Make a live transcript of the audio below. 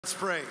Let's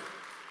pray.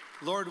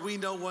 Lord, we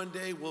know one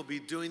day we'll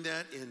be doing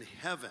that in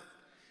heaven,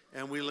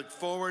 and we look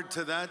forward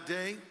to that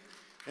day.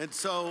 And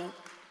so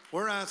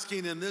we're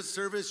asking in this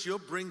service, you'll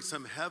bring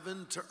some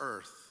heaven to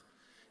earth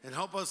and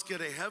help us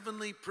get a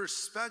heavenly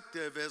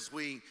perspective as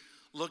we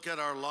look at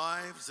our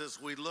lives,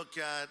 as we look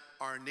at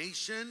our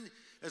nation,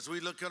 as we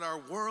look at our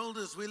world,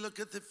 as we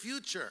look at the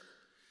future.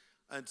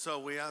 And so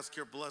we ask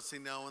your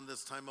blessing now in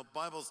this time of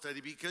Bible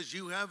study, because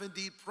you have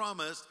indeed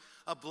promised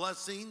a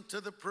blessing to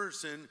the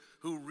person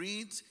who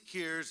reads,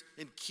 hears,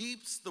 and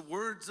keeps the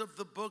words of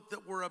the book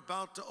that we're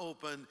about to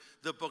open,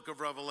 the book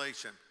of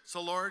Revelation.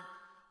 So Lord,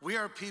 we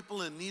are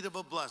people in need of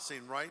a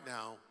blessing right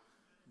now.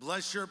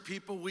 Bless your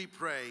people, we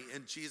pray.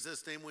 In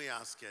Jesus' name we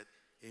ask it.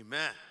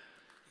 Amen.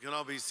 You can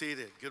all be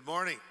seated. Good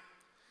morning.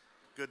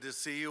 Good to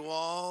see you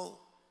all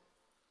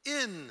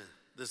in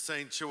the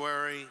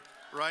sanctuary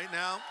right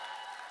now.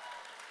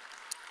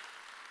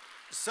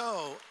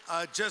 So,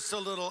 just a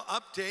little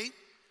update.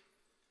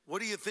 What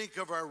do you think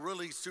of our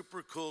really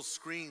super cool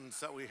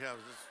screens that we have?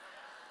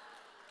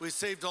 We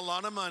saved a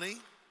lot of money.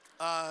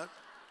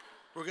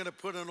 We're going to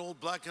put an old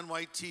black and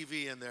white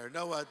TV in there.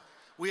 No,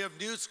 we have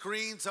new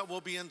screens that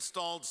will be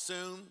installed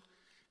soon.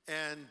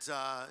 And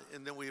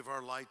then we have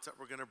our lights that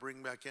we're going to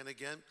bring back in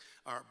again.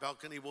 Our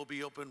balcony will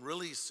be open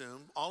really soon.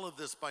 All of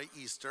this by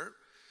Easter.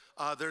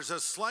 There's a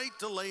slight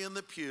delay in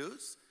the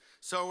pews.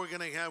 So we're going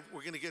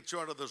to get you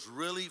out of those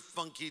really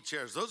funky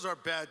chairs. Those are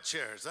bad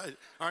chairs,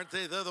 aren't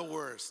they? They're the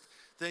worst.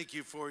 Thank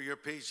you for your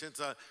patience.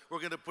 We're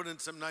going to put in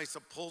some nice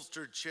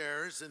upholstered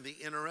chairs in the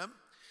interim,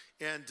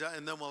 and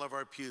then we'll have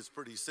our pews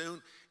pretty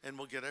soon, and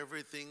we'll get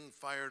everything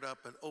fired up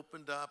and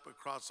opened up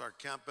across our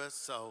campus.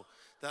 So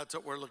that's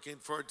what we're looking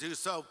forward to.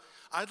 So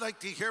I'd like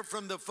to hear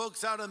from the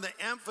folks out in the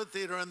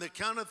amphitheater. On the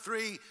count of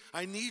three,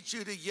 I need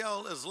you to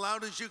yell as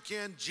loud as you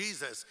can,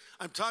 Jesus.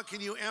 I'm talking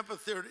to you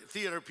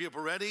amphitheater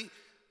people. Ready?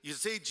 You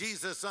say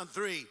Jesus on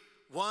three.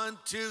 1,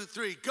 2,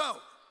 3, go.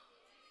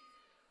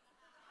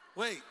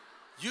 Wait.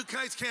 You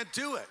guys can't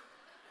do it,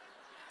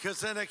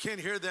 because then I can't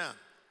hear them.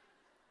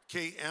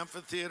 Okay,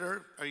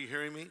 amphitheater, are you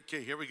hearing me?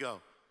 Okay, here we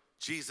go.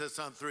 Jesus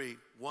on three.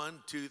 1,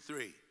 2,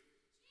 3.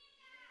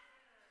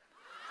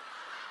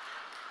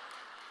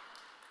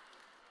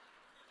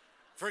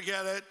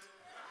 Forget it.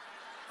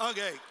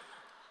 Okay,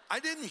 I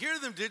didn't hear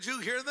them. Did you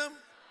hear them?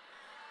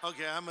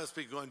 Okay, I must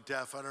be going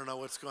deaf. I don't know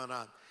what's going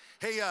on.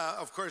 Hey,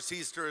 of course,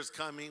 Easter is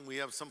coming. We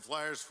have some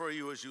flyers for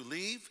you as you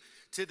leave.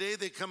 Today,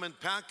 they come in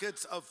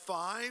packets of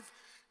 5.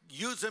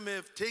 Use them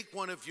take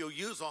one if you'll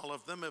use all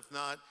of them. If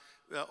not,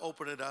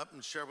 open it up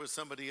and share with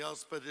somebody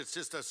else. But it's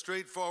just a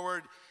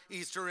straightforward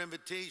Easter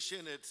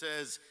invitation. It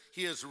says,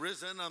 he is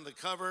risen on the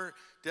cover.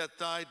 Death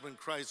died when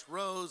Christ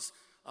rose.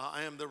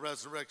 I am the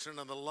resurrection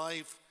and the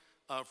life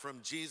from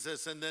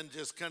Jesus. And then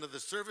just kind of the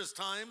service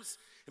times.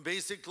 And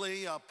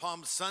basically,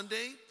 Palm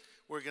Sunday,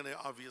 we're going to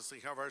obviously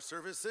have our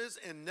services.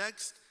 And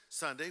next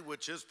Sunday,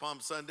 which is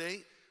Palm Sunday,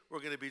 we're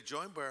going to be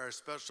joined by our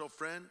special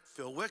friend,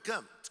 Phil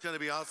Wickham. It's going to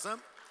be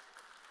awesome.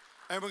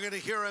 And we're going to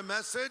hear a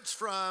message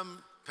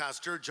from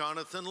Pastor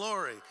Jonathan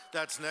Laurie.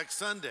 That's next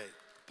Sunday,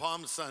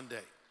 Palm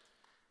Sunday.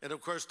 And of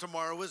course,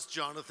 tomorrow is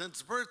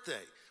Jonathan's birthday.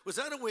 Was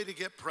that a way to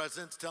get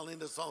presents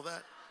telling us all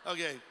that?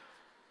 Okay.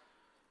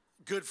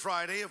 Good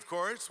Friday, of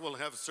course, we'll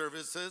have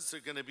services.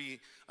 They're going to be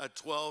at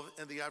 12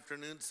 in the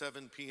afternoon,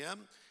 7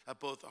 p.m. at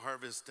both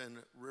Harvest and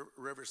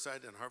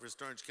Riverside and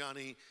Harvest Orange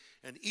County.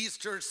 And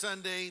Easter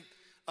Sunday,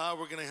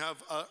 we're going to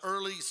have an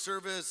early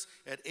service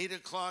at 8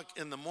 o'clock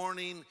in the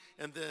morning,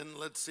 and then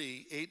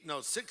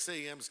 6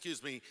 a.m.,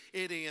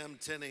 8 a.m.,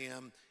 10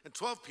 a.m., and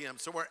 12 p.m.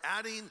 So we're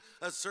adding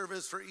a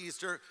service for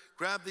Easter.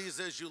 Grab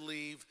these as you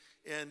leave.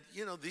 And,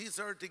 these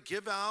are to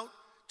give out,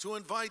 to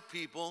invite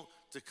people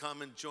to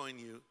come and join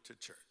you to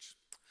church.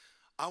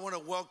 I want to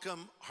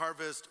welcome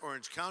Harvest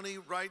Orange County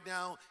right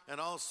now,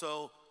 and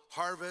also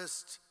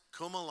Harvest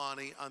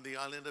Kumalani on the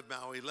island of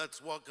Maui.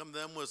 Let's welcome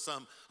them with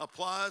some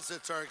applause.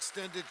 It's our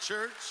extended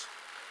church.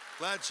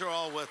 Glad you're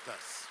all with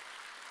us.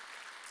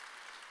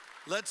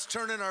 Let's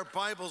turn in our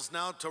Bibles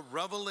now to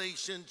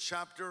Revelation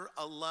chapter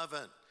 11.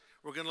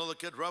 We're going to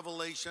look at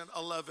Revelation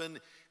 11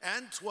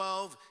 and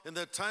 12, and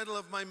the title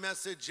of my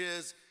message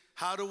is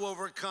How to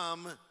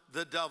Overcome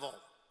the Devil.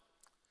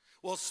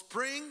 Well,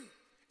 spring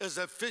is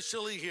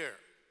officially here,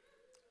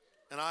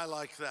 and I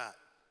like that.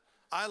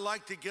 I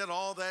like to get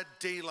all that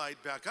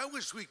daylight back. I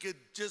wish we could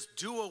just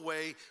do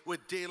away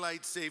with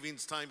daylight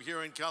savings time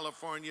here in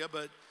California,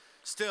 but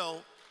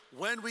still,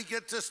 when we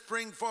get to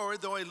spring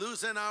forward, though I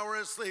lose an hour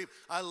of sleep,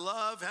 I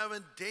love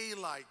having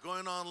daylight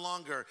going on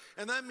longer.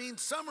 And that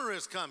means summer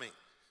is coming.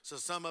 So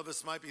some of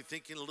us might be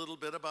thinking a little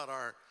bit about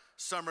our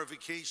summer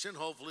vacation.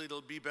 Hopefully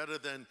it'll be better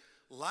than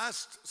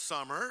last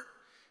summer,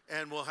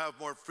 and we'll have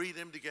more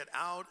freedom to get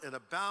out and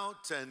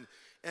about,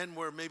 and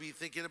we're maybe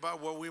thinking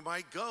about where we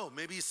might go,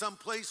 maybe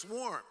someplace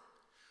warm.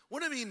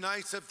 Wouldn't it be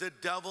nice if the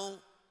devil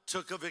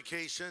took a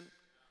vacation?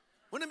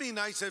 Wouldn't it be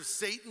nice if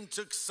Satan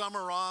took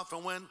summer off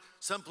and went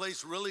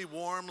someplace really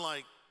warm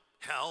like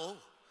hell?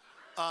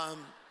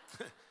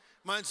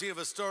 Reminds me of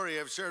a story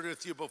I've shared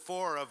with you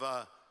before of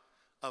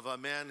of a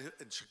man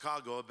in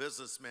Chicago, a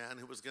businessman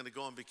who was going to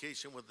go on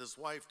vacation with his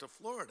wife to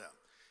Florida,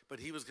 but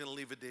he was going to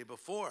leave a day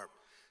before.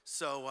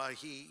 So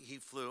he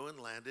flew and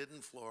landed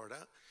in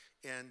Florida,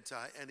 and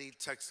he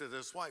texted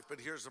his wife. But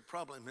here's the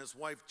problem. His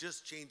wife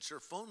just changed her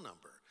phone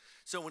number.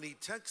 So when he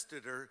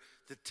texted her,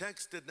 the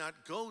text did not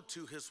go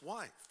to his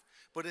wife,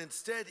 but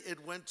instead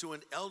it went to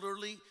an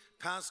elderly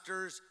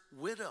pastor's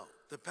widow.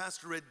 The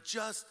pastor had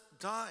just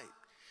died,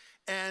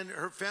 and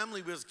her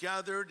family was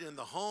gathered in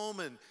the home,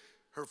 and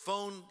her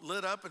phone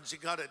lit up, and she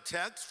got a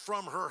text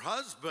from her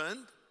husband,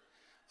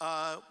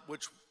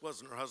 which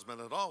wasn't her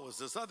husband at all, it was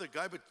this other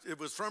guy, but it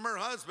was from her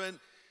husband.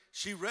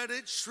 She read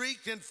it,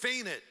 shrieked, and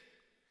fainted.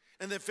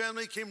 And the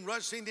family came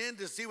rushing in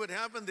to see what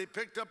happened. They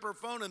picked up her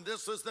phone, and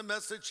this was the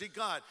message she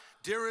got.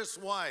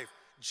 Dearest wife,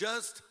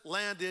 just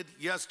landed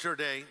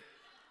yesterday.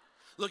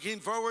 Looking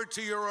forward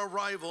to your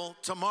arrival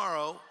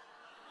tomorrow.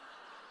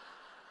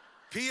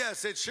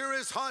 P.S. It sure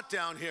is hot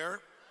down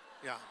here.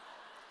 Yeah.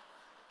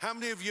 How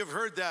many of you have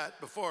heard that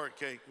before?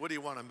 Okay, what do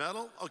you want, a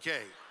medal?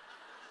 Okay.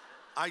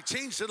 I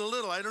changed it a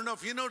little. I don't know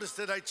if you noticed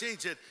it, I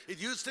changed it. It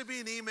used to be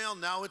an email,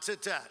 now it's a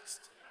text.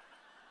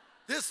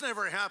 This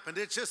never happened,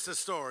 it's just a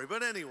story.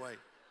 But anyway,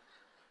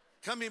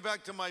 coming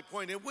back to my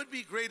point, it would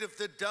be great if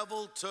the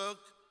devil took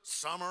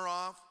summer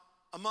off,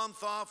 a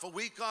month off, a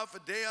week off, a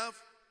day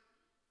off,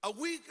 a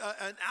week,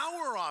 an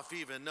hour off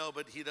even. No,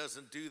 but he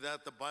doesn't do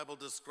that. The Bible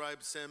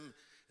describes him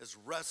as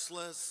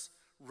restless,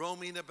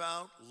 roaming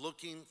about,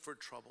 looking for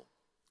trouble.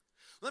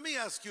 Let me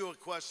ask you a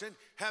question.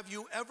 Have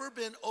you ever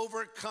been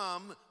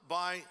overcome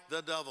by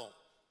the devil?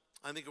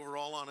 I think if we're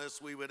all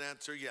honest, we would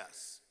answer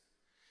yes.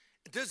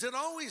 Does it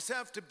always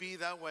have to be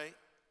that way?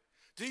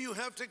 Do you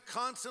have to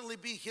constantly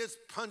be his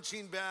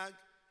punching bag?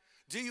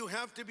 Do you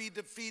have to be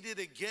defeated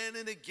again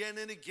and again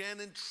and again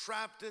and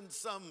trapped in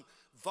some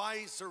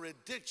vice or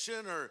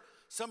addiction or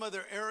some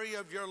other area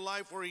of your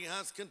life where he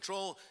has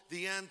control?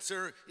 The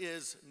answer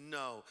is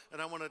no. And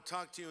I want to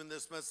talk to you in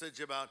this message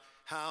about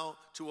how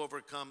to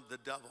overcome the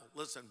devil.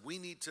 Listen, we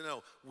need to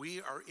know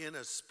we are in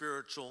a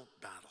spiritual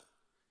battle.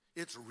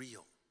 It's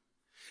real.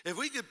 If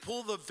we could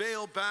pull the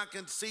veil back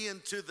and see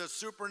into the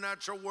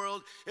supernatural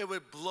world, it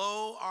would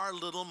blow our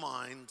little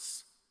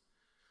minds.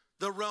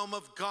 The realm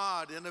of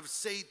God and of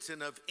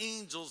Satan, of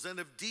angels and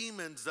of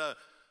demons,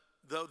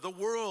 the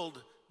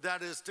world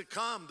that is to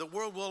come, the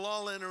world we'll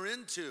all enter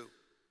into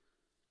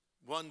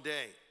one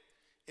day.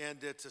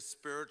 And it's a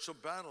spiritual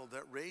battle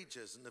that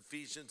rages. In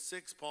Ephesians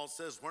 6, Paul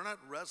says, we're not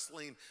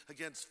wrestling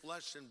against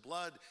flesh and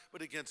blood,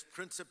 but against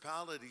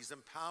principalities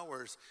and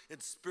powers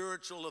and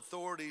spiritual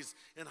authorities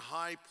in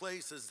high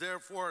places.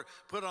 Therefore,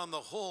 put on the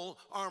whole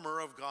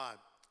armor of God.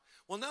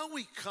 Well, now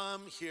we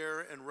come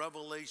here in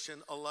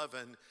Revelation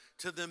 11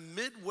 to the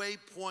midway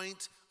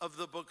point of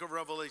the book of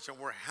Revelation.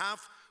 We're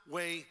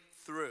halfway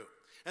through.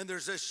 And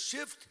there's a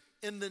shift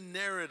in the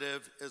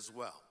narrative as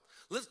well.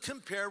 Let's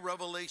compare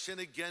Revelation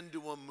again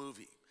to a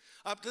movie.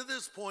 Up to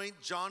this point,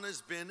 John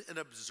has been an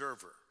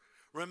observer.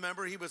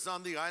 Remember, he was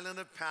on the island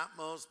of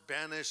Patmos,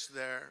 banished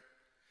there.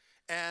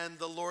 And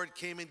the Lord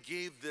came and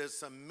gave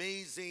this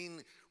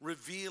amazing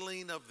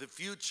revealing of the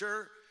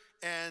future.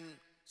 And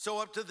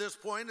so up to this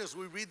point, as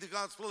we read the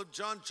Gospel of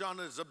John, John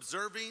is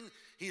observing,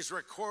 he's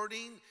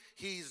recording,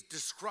 he's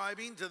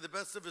describing to the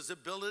best of his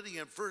ability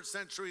in first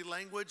century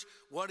language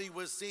what he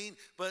was seeing.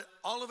 But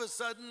all of a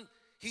sudden,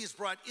 he's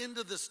brought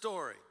into the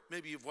story.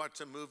 Maybe you've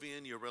watched a movie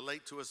and you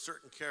relate to a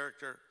certain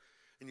character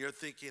and you're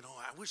thinking, oh,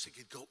 I wish I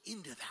could go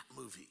into that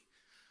movie.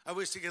 I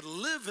wish I could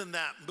live in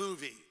that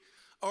movie.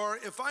 Or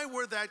if I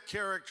were that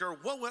character,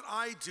 what would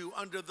I do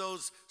under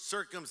those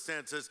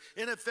circumstances?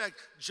 In effect,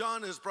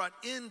 John is brought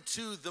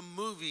into the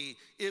movie,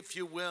 if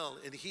you will,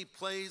 and he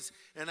plays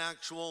an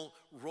actual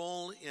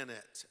role in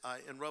it.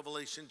 In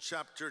Revelation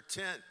chapter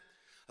 10,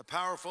 a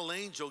powerful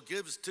angel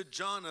gives to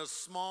John a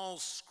small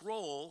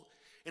scroll,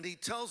 and he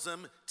tells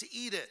him to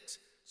eat it.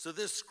 So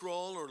this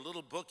scroll, or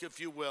little book, if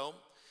you will,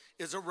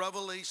 is a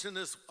revelation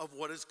of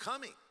what is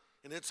coming.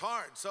 And it's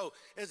hard. So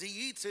as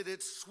he eats it,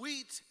 it's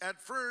sweet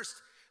at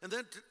first, and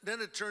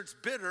then it turns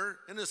bitter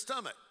in his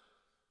stomach.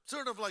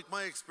 Sort of like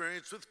my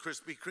experience with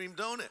Krispy Kreme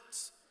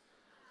donuts.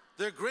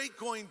 They're great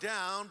going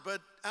down, but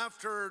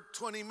after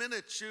 20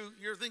 minutes,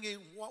 you're thinking,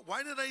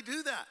 why did I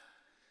do that?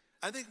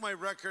 I think my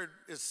record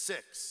is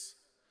 6.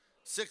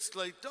 6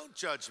 late, don't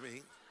judge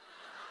me.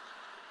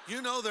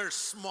 You know they're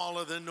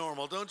smaller than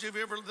normal, don't you? Have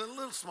you ever been a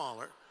little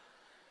smaller?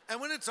 And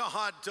when it's a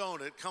hot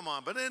donut, come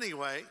on. But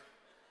anyway,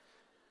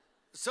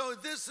 so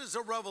this is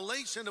a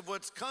revelation of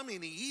what's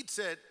coming. He eats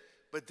it,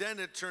 but then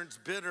it turns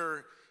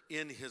bitter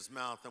in his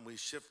mouth. And we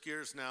shift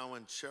gears now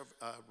in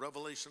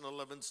Revelation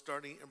 11,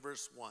 starting in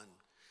verse 1.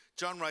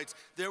 John writes,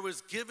 there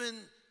was given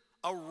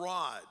a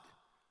rod,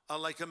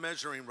 like a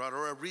measuring rod,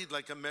 or a reed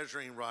like a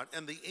measuring rod.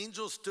 And the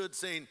angel stood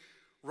saying,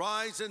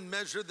 rise and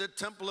measure the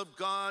temple of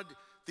God,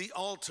 the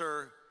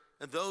altar,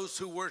 and those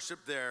who worship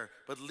there,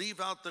 but leave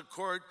out the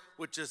court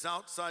which is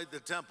outside the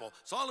temple.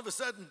 So all of a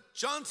sudden,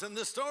 John's in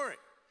this story.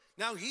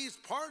 Now he's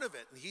part of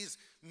it, and he's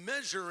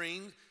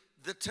measuring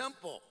the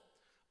temple.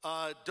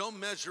 Don't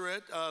measure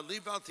it,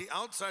 leave out the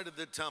outside of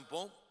the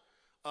temple.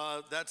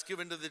 That's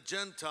given to the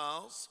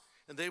Gentiles,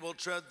 and they will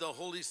tread the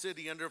holy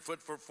city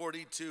underfoot for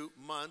 42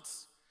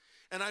 months.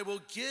 And I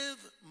will give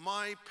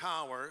my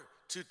power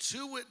to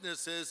 2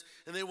 witnesses,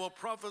 and they will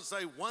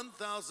prophesy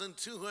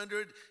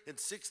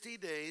 1,260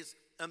 days,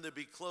 and they'll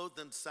be clothed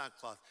in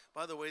sackcloth.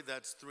 By the way,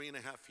 that's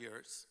 3.5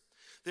 years.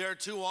 There are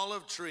 2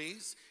 olive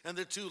trees and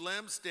the 2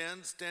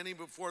 lampstands standing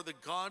before the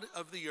God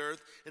of the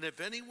earth. And if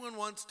anyone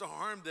wants to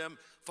harm them,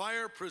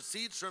 fire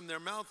proceeds from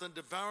their mouth and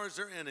devours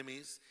their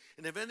enemies.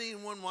 And if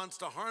anyone wants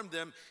to harm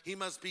them, he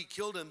must be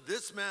killed in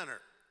this manner.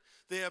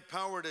 They have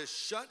power to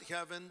shut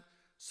heaven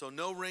so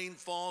no rain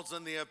falls,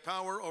 and they have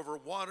power over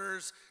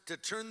waters to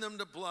turn them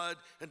to blood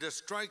and to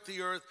strike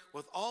the earth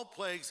with all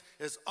plagues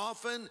as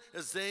often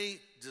as they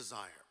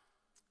desire.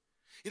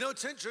 You know,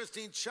 it's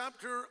interesting.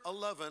 Chapter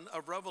 11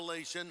 of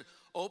Revelation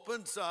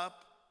opens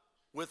up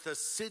with the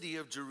city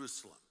of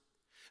Jerusalem.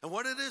 And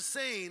what it is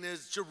saying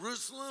is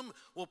Jerusalem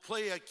will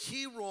play a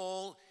key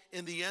role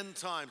in the end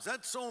times.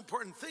 That's so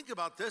important. Think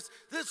about this.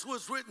 This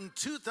was written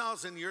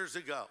 2,000 years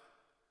ago.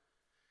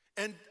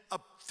 And a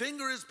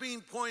finger is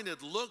being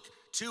pointed. Look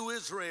to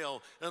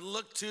Israel and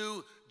look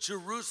to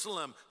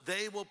Jerusalem.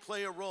 They will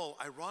play a role.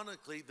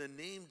 Ironically, the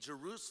name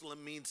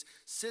Jerusalem means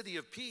city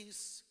of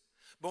peace.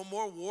 But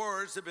more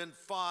wars have been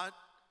fought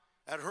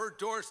at her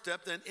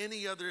doorstep than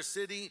any other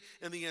city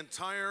in the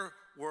entire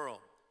world.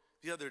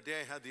 The other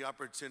day, I had the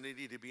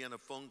opportunity to be on a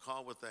phone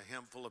call with a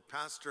handful of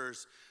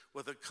pastors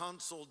with a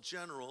consul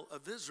general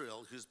of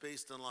Israel who's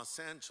based in Los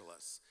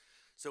Angeles.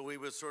 So he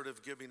was sort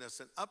of giving us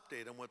an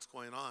update on what's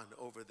going on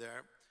over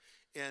there.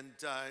 And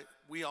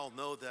we all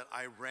know that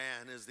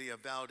Iran is the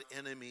avowed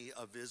enemy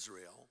of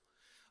Israel.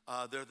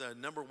 They're the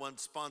 #1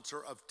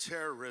 sponsor of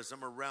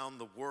terrorism around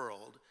the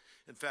world.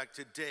 In fact,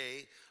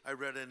 today I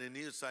read in a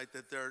news site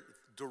that they're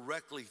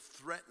directly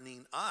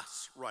threatening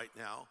us right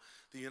now,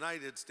 the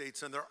United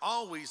States, and they're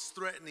always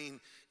threatening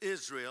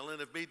Israel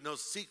and have made no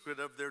secret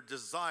of their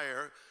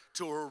desire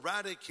to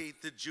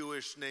eradicate the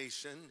Jewish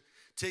nation,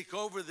 take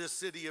over the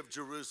city of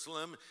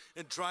Jerusalem,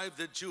 and drive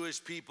the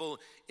Jewish people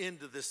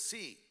into the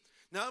sea.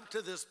 Now, up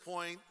to this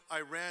point,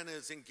 Iran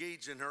is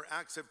engaged in her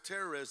acts of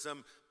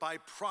terrorism by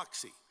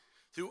proxy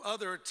through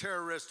other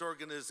terrorist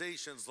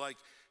organizations like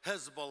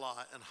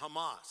Hezbollah and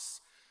Hamas.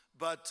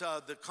 But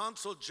the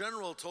consul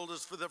general told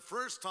us for the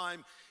first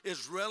time,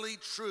 Israeli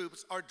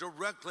troops are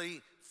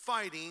directly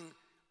fighting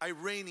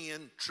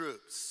Iranian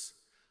troops.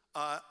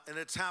 And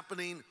it's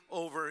happening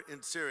over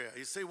in Syria.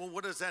 You say, well,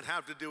 what does that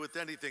have to do with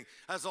anything?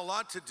 It has a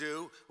lot to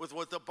do with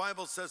what the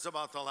Bible says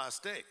about the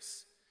last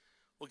days.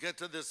 We'll get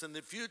to this in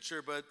the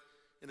future, but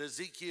in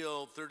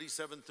Ezekiel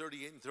 37,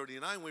 38, and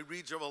 39,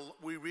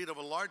 we read of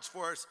a large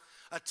force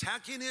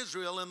attacking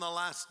Israel in the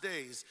last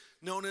days,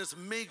 known as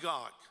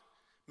Magog.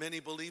 Many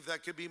believe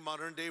that could be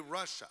modern-day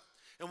Russia.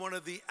 And one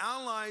of the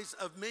allies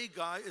of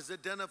Magog is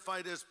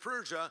identified as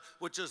Persia,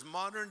 which is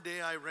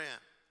modern-day Iran.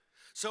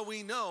 So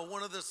we know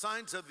one of the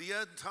signs of the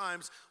end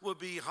times will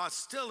be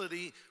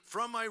hostility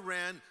from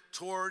Iran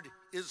toward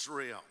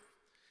Israel.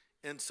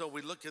 And so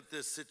we look at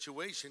this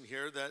situation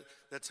here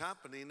that's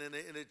happening, and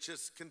it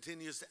just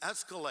continues to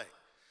escalate.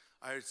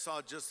 I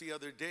saw just the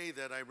other day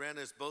that Iran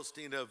is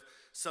boasting of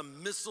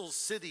some missile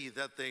city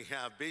that they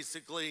have.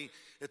 Basically,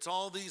 it's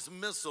all these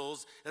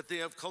missiles that they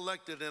have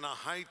collected in a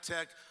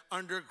high-tech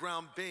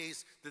underground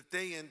base that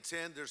they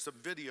intend, there's some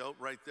video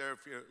right there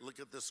if you look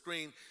at the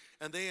screen,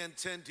 and they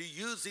intend to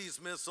use these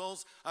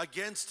missiles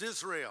against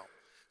Israel.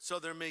 So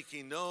they're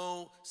making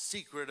no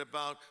secret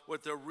about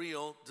what their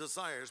real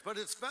desires. But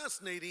it's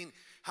fascinating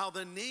how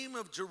the name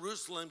of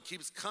Jerusalem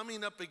keeps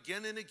coming up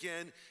again and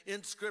again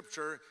in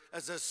Scripture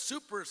as a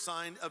super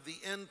sign of the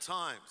end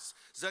times.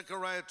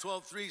 Zechariah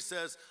 12:3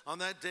 says, on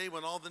that day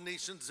when all the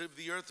nations of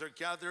the earth are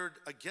gathered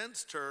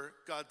against her,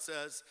 God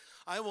says,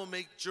 I will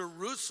make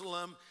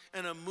Jerusalem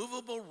an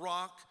immovable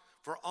rock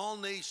for all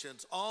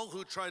nations. All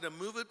who try to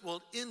move it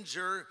will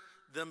injure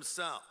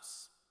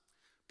themselves.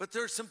 But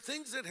there's some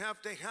things that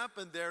have to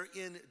happen there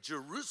in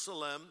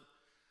Jerusalem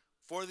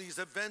for these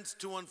events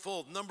to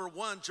unfold. Number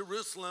one,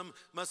 Jerusalem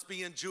must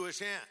be in Jewish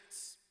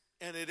hands,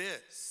 and it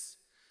is.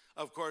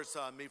 Of course,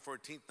 May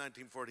 14th,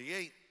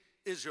 1948,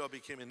 Israel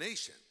became a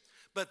nation.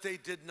 But they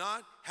did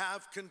not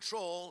have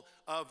control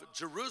of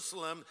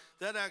Jerusalem.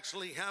 That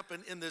actually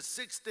happened in the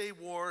Six-Day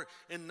War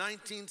in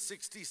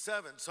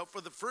 1967. So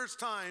for the first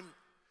time,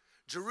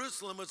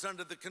 Jerusalem was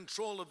under the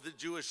control of the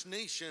Jewish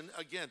nation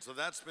again. So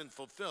that's been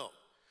fulfilled.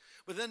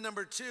 But then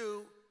number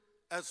two,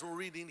 as we're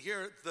reading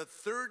here, the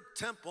third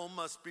temple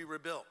must be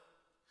rebuilt.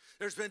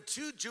 There's been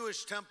 2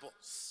 Jewish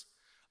temples.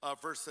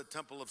 First, the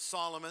Temple of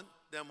Solomon,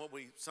 then what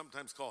we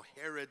sometimes call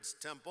Herod's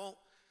temple,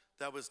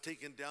 that was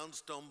taken down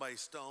stone by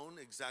stone,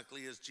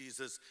 exactly as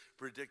Jesus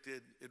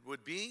predicted it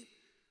would be.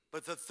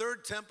 But the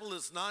third temple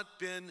has not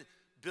been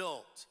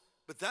built.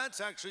 But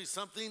that's actually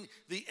something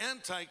the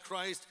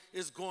Antichrist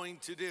is going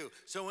to do.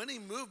 So any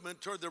movement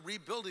toward the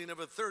rebuilding of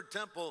a third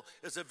temple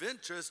is of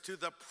interest to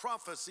the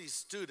prophecy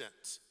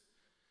student.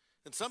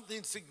 And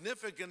something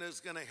significant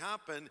is going to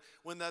happen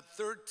when that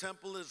third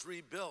temple is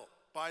rebuilt.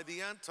 by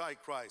the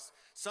Antichrist.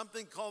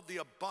 Something called the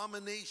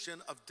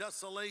abomination of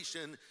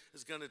desolation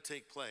is going to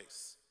take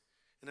place.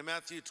 And in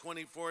Matthew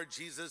 24,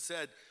 Jesus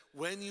said,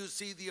 when you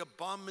see the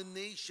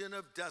abomination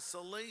of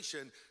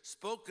desolation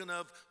spoken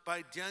of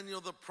by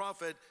Daniel the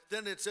prophet,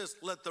 then it says,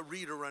 let the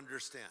reader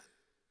understand.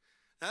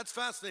 That's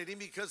fascinating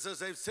because,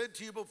 as I've said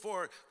to you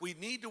before, we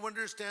need to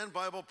understand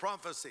Bible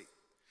prophecy.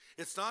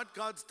 It's not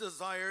God's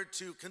desire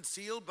to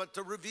conceal, but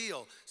to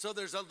reveal. So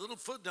there's a little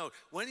footnote.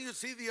 When you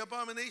see the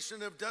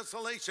abomination of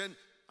desolation,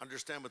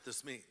 understand what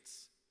this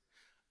means.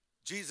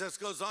 Jesus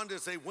goes on to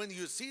say, when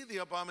you see the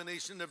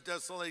abomination of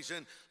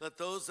desolation, let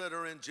those that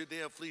are in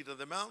Judea flee to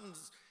the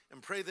mountains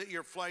and pray that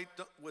your flight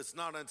was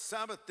not on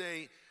Sabbath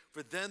day,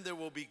 for then there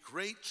will be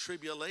great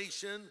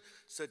tribulation,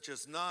 such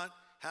as not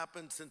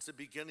happened since the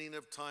beginning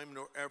of time,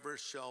 nor ever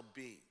shall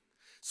be.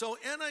 So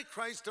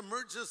Antichrist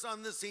emerges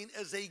on the scene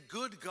as a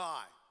good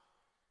guy.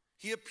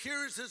 He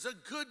appears as a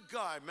good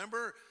guy.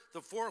 Remember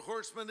the four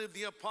horsemen of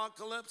the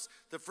apocalypse?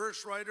 The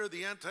first rider,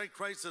 the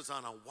Antichrist, is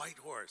on a white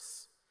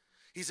horse.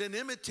 He's an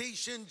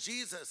imitation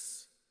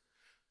Jesus.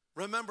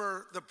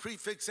 Remember, the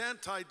prefix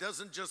anti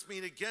doesn't just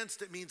mean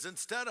against, it means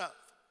instead of.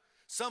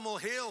 Some will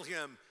hail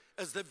him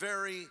as the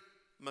very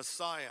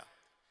Messiah.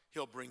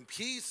 He'll bring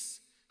peace.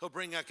 He'll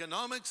bring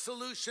economic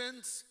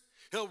solutions.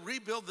 He'll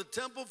rebuild the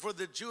temple for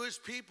the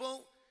Jewish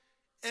people,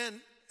 and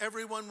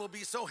everyone will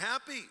be so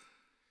happy.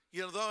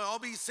 You know, they'll all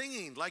be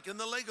singing like in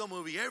the Lego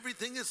movie.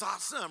 Everything is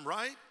awesome,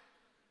 right?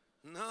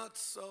 Not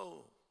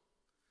so.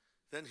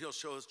 Then he'll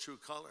show his true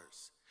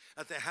colors.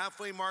 At the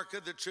halfway mark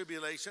of the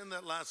tribulation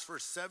that lasts for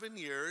 7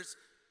 years,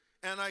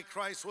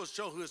 Antichrist will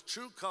show his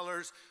true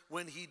colors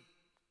when he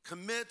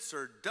commits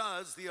or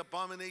does the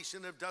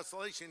abomination of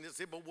desolation. You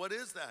say, but what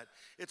is that?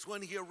 It's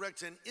when he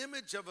erects an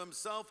image of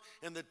himself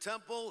in the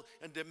temple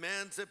and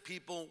demands that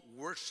people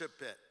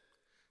worship it.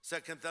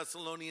 2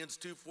 Thessalonians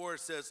 2:4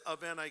 says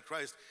of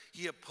Antichrist,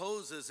 he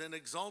opposes and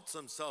exalts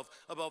himself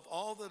above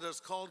all that is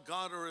called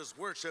God or is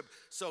worship.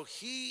 So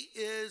he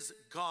is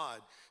God,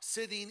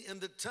 sitting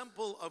in the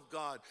temple of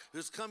God,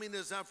 whose coming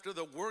is after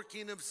the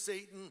working of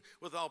Satan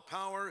with all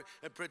power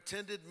and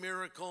pretended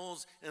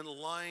miracles and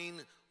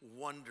lying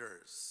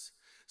wonders.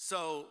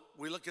 So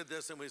we look at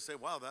this and we say,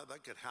 wow,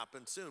 that could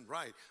happen soon,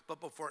 right? But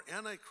before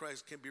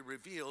Antichrist can be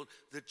revealed,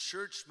 the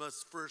church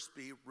must first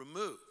be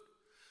removed.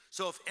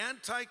 So if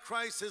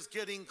Antichrist is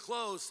getting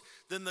close,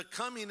 then the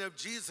coming of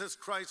Jesus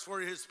Christ for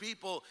his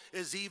people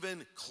is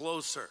even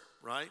closer,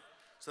 right?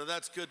 So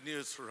that's good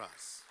news for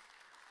us.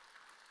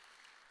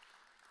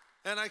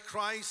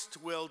 Antichrist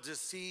will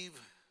deceive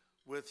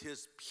with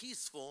his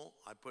peaceful,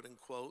 I put in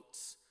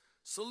quotes,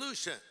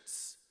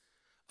 solutions.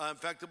 In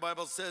fact, the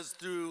Bible says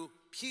through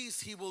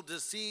peace he will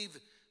deceive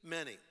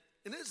many.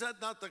 And is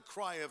that not the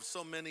cry of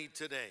so many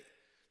today?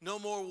 No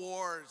more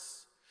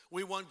wars.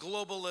 We want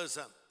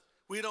globalism.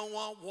 We don't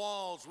want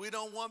walls. We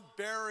don't want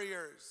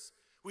barriers.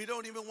 We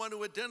don't even want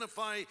to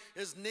identify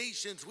as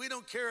nations. We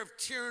don't care if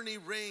tyranny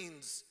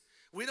reigns.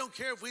 We don't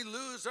care if we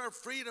lose our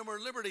freedom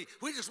or liberty.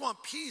 We just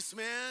want peace,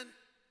 man.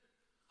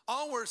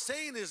 All we're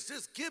saying is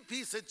just give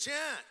peace a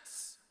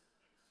chance.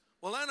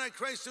 Well,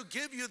 Antichrist will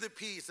give you the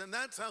peace, and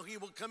that's how he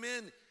will come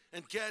in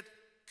and get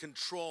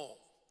control.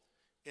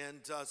 And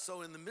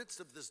so in the midst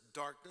of this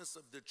darkness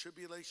of the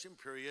tribulation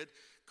period,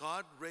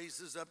 God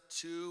raises up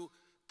two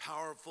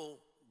powerful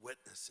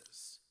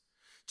witnesses,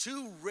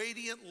 two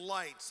radiant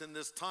lights in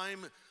this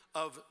time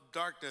of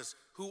darkness.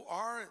 Who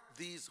are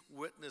these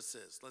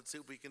witnesses? Let's see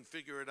if we can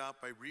figure it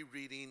out by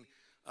rereading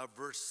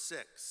verse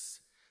 6.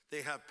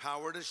 They have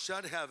power to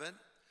shut heaven,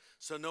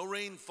 so no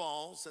rain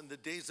falls in the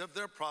days of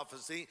their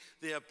prophecy.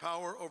 They have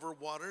power over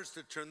waters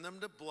to turn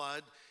them to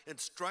blood and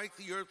strike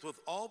the earth with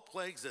all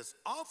plagues as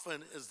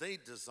often as they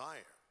desire.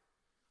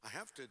 I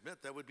have to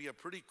admit, that would be a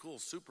pretty cool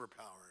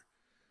superpower,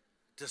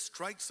 to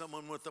strike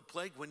someone with a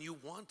plague when you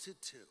wanted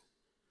to.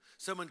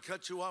 Someone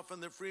cuts you off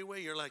on the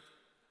freeway, you're like,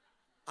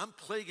 I'm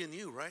plaguing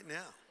you right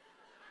now.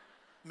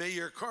 May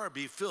your car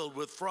be filled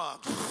with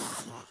frogs.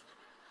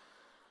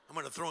 I'm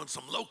gonna throw in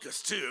some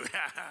locusts too.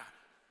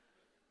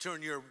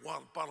 Turn your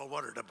bottle of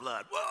water to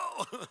blood.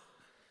 Whoa!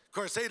 Of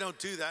course, they don't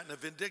do that in a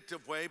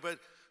vindictive way, but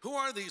who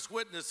are these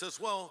witnesses?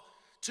 Well,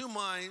 two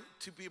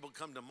people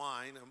come to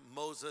mind,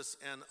 Moses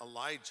and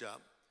Elijah.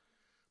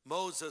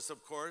 Moses,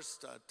 of course,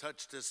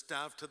 touched his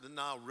staff to the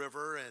Nile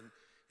River and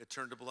it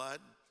turned to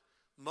blood.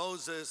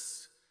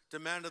 Moses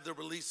demanded the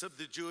release of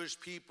the Jewish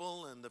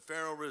people, and the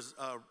Pharaoh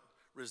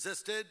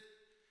resisted,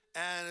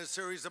 and a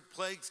series of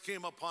plagues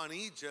came upon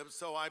Egypt.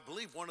 So I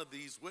believe one of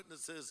these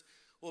witnesses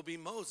will be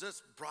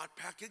Moses brought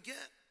back again.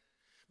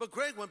 But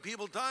Greg, when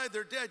people die,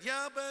 they're dead.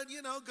 Yeah, but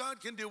you know, God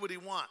can do what he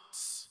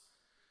wants.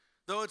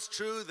 Though it's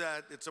true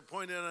that it's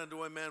appointed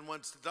unto a man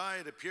once to die,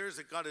 it appears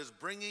that God is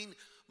bringing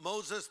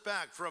Moses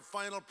back for a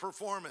final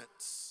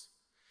performance.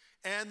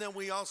 And then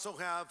we also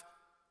have,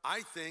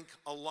 I think,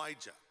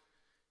 Elijah.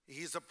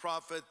 He's a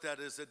prophet that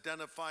is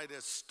identified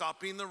as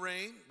stopping the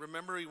rain.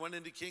 Remember, he went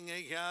into King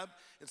Ahab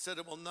and said,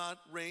 it will not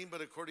rain, but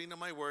according to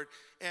my word,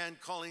 and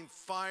calling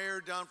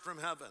fire down from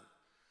heaven.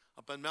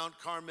 Up on Mount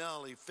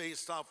Carmel, he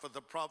faced off with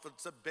the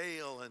prophets of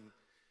Baal, and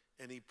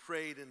and he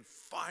prayed, and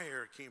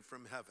fire came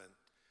from heaven.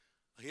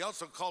 He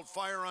also called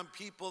fire on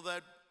people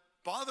that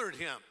bothered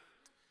him.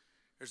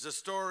 There's a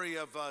story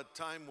of a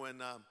time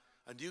when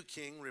a new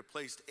king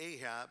replaced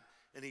Ahab,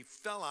 and he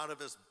fell out of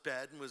his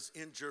bed and was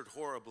injured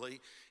horribly,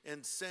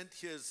 and sent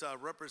his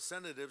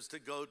representatives to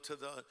go to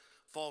the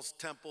false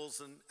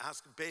temples and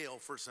ask Baal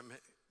for some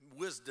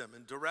wisdom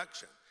and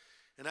direction.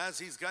 And as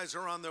these guys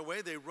are on their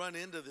way, they run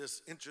into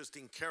this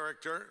interesting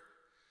character,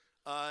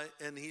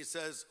 and he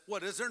says,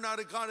 "What, is there not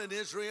a God in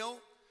Israel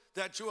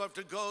that you have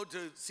to go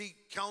to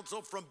seek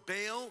counsel from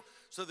Baal?"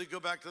 So they go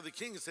back to the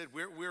king and said,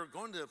 we're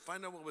going to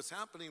find out what was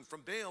happening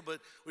from Baal,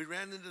 but we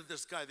ran into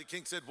this guy. The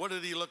king said, "What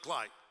did he look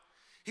like?"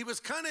 "He was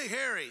kind of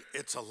hairy."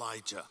 "It's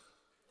Elijah."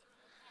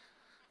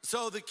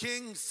 So the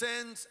king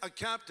sends a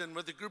captain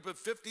with a group of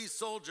 50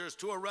 soldiers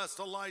to arrest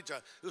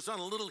Elijah, who's on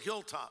a little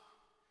hilltop.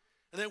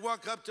 And they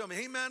walk up to him,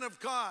 "Hey, man of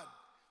God,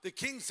 the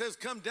king says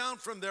come down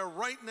from there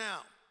right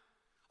now."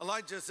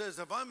 Elijah says,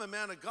 "If I'm a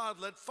man of God,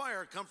 let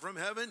fire come from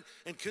heaven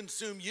and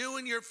consume you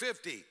and your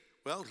 50.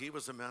 Well, he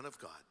was a man of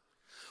God.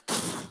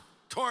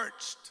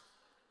 Torched.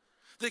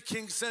 The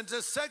king sends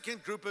a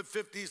second group of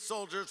 50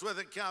 soldiers with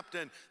a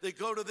captain. They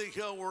go to the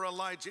hill where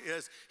Elijah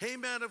is. "Hey,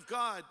 man of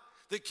God,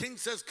 the king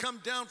says come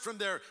down from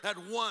there at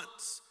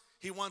once.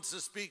 He wants to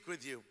speak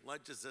with you."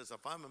 Elijah says,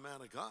 "If I'm a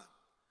man of God,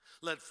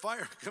 let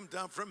fire come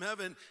down from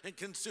heaven and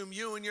consume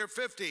you and your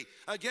 50.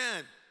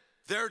 Again,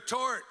 they're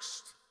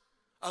torched.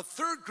 A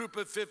third group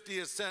of 50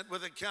 is sent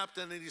with a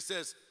captain, and he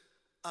says,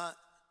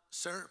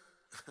 "Sir,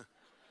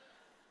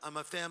 I'm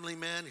a family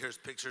man. Here's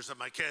pictures of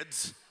my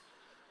kids.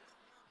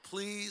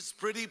 Please,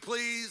 pretty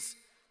please,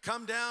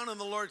 come down." And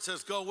the Lord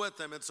says, "Go with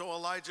them." And so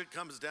Elijah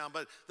comes down.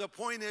 But the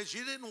point is,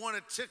 you didn't want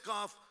to tick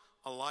off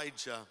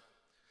Elijah.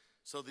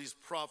 So these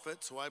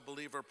prophets, who I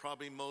believe are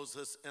probably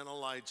Moses and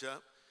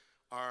Elijah,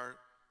 are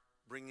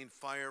bringing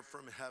fire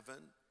from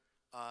heaven.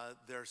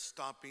 They're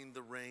stopping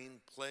the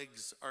rain.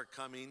 Plagues are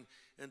coming,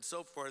 and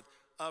so forth.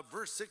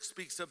 Verse 6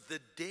 speaks of the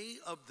day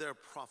of their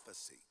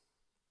prophecy.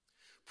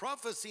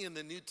 Prophecy in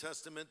the New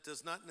Testament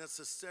does not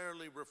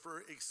necessarily refer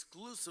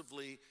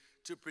exclusively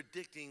to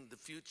predicting the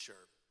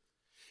future.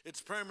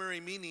 Its primary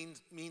meaning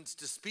means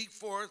to speak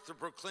forth, to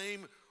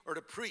proclaim, or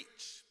to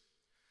preach.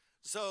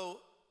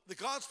 So the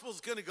gospel is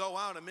going to go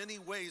out in many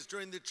ways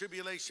during the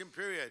tribulation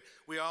period.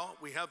 We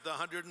have the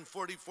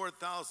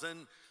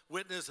 144,000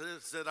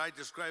 witnesses that I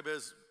describe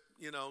as,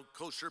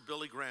 kosher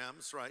Billy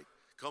Grahams, right?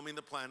 Combing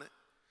the planet.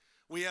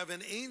 We have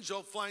an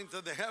angel flying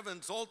through the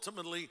heavens,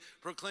 ultimately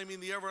proclaiming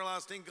the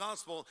everlasting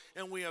gospel.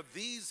 And we have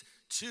these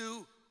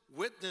two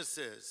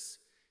witnesses.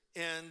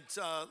 And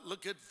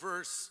look at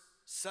verse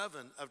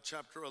 7 of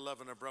chapter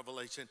 11 of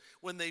Revelation.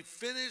 "When they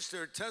finish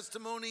their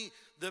testimony,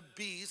 the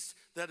beast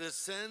that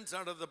ascends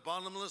out of the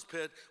bottomless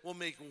pit will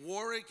make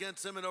war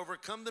against them and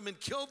overcome them and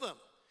kill them.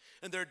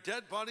 And their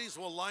dead bodies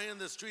will lie in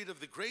the street of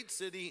the great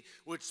city,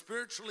 which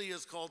spiritually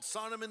is called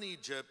Sodom and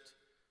Egypt,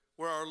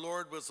 where our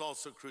Lord was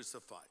also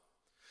crucified."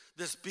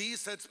 This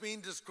beast that's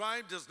being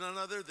described is none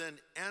other than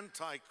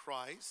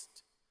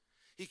Antichrist.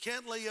 He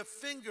can't lay a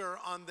finger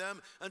on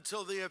them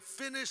until they have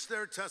finished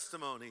their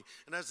testimony.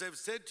 And as I've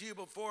said to you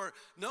before,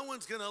 no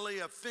one's going to lay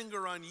a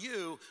finger on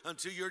you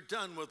until you're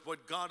done with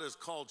what God has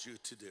called you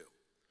to do.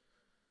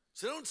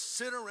 So don't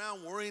sit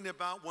around worrying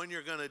about when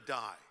you're going to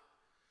die.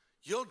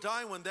 You'll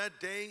die when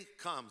that day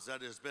comes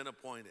that has been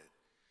appointed.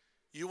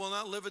 You will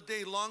not live a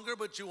day longer,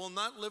 but you will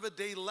not live a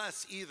day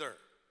less either.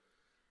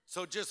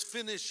 So just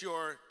finish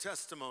your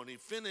testimony,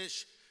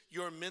 finish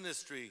your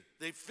ministry.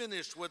 They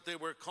finished what they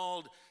were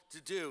called to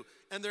do,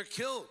 and they're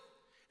killed,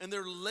 and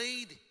they're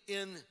laid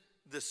in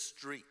the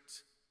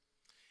street.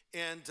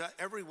 And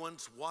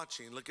everyone's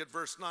watching. Look at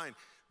verse 9.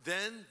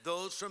 "Then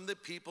those from the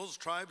peoples,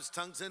 tribes,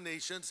 tongues, and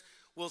nations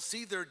will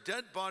see their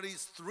dead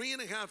bodies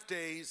 3.5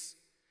 days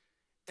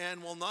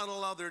and will not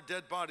allow their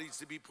dead bodies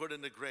to be put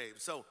in the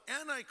grave." So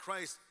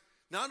Antichrist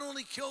not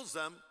only kills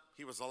them,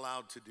 he was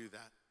allowed to do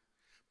that,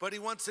 but he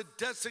wants to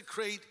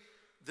desecrate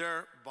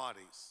their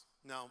bodies.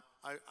 Now,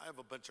 I have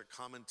a bunch of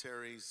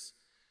commentaries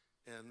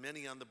and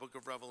many on the book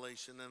of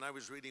Revelation, and I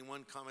was reading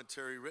one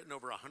commentary written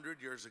over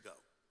 100 years ago.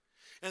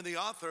 And the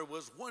author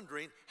was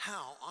wondering,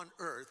 how on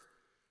earth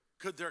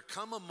could there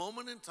come a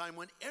moment in time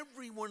when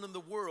everyone in the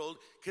world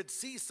could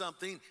see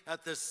something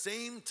at the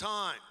same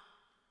time?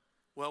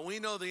 Well, we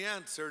know the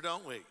answer,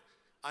 don't we?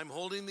 I'm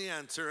holding the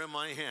answer in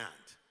my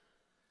hand.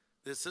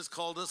 This is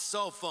called a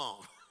cell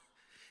phone.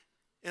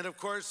 And of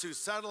course, through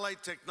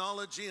satellite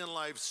technology and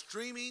live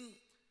streaming,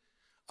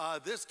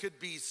 this could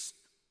be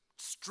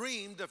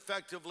streamed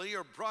effectively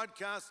or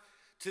broadcast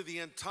to the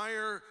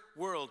entire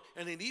world.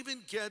 And it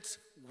even gets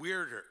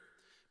weirder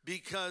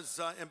because,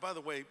 and by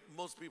the way,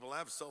 most people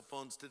have cell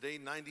phones today.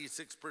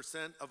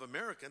 96% of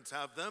Americans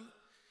have them.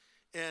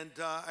 And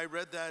I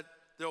read that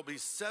there'll be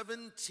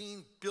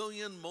 17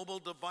 billion mobile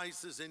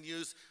devices in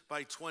use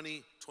by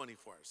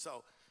 2024.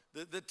 So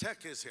the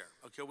tech is here.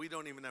 Okay, we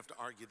don't even have to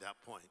argue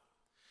that point.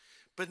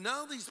 But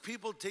now these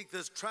people take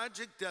this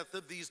tragic death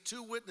of these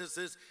two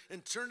witnesses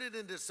and turn it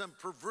into some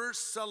perverse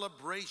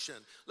celebration.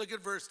 Look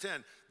at verse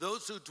 10.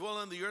 Those who dwell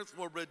on the earth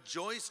will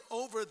rejoice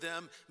over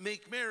them,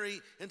 make merry,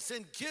 and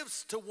send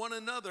gifts to one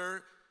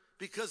another,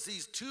 because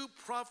these two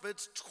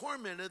prophets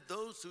tormented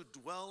those who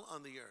dwell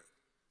on the earth.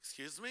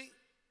 Excuse me?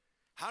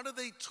 How do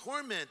they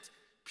torment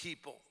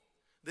people?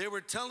 They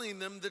were telling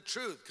them the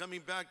truth.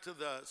 Coming back to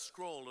the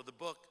scroll or the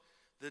book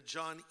that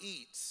John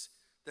eats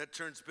that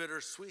turns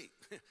bittersweet.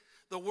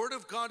 The word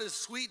of God is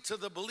sweet to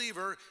the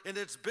believer and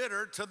it's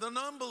bitter to the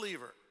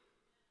non-believer.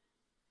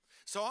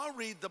 So I'll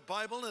read the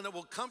Bible and it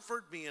will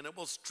comfort me and it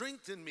will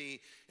strengthen me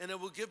and it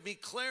will give me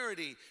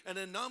clarity. And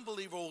a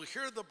non-believer will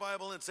hear the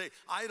Bible and say,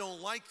 I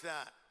don't like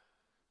that,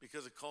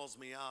 because it calls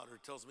me out or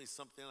tells me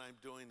something I'm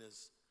doing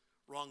is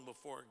wrong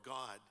before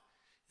God.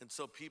 And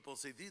so people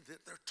say,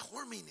 they're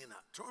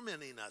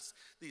tormenting us,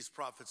 these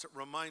prophets. It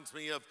reminds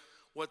me of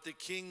what the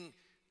king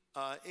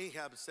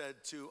Ahab said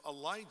to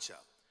Elijah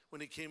when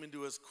he came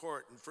into his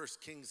court in 1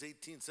 Kings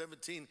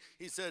 18:17.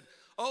 He said,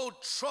 oh,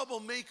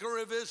 troublemaker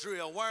of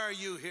Israel, why are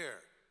you here?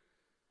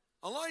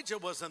 Elijah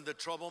wasn't the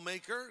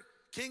troublemaker.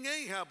 King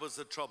Ahab was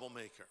the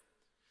troublemaker.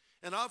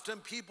 And often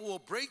people will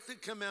break the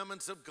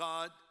commandments of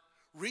God,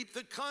 reap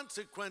the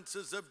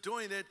consequences of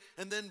doing it,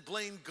 and then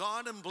blame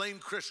God and blame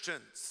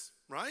Christians,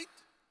 right?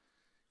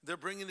 They're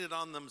bringing it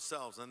on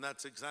themselves, and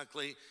that's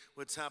exactly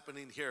what's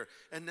happening here.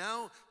 And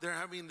now they're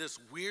having this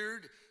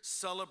weird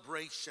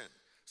celebration,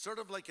 sort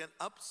of like an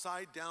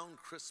upside-down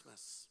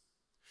Christmas.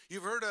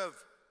 You've heard of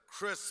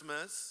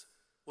Christmas.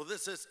 Well,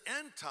 this is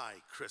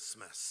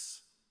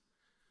anti-Christmas.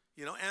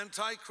 You know,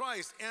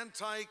 anti-Christ,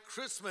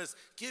 anti-Christmas,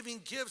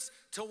 giving gifts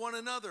to one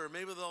another.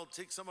 Maybe they'll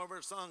take some of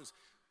our songs.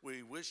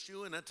 We wish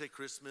you an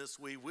anti-Christmas.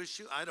 We wish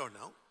you, I don't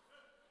know.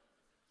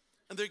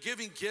 And they're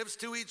giving gifts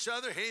to each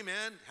other. Hey,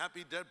 man,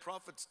 happy Dead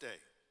Prophets Day.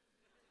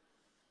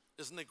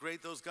 Isn't it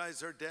great those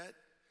guys are dead?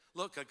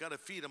 Look, I got a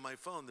feed on my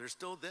phone. They're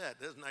still dead.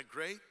 Isn't that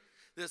great?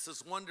 This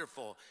is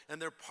wonderful. And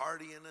they're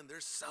partying and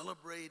they're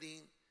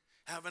celebrating,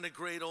 having a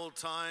great old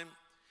time.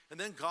 And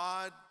then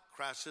God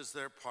crashes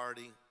their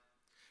party.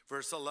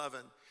 Verse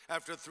 11,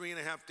 after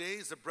 3.5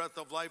 days, the breath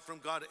of life from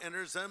God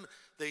enters them.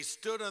 They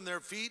stood on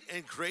their feet,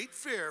 and great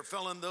fear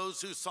fell on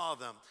those who saw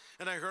them.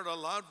 And I heard a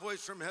loud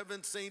voice from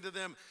heaven saying to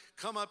them,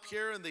 come up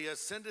here. And they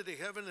ascended to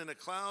heaven in a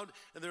cloud,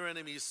 and their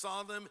enemies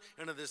saw them.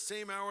 And at the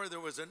same hour there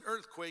was an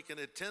earthquake, and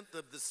 1/10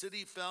 of the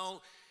city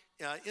fell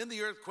in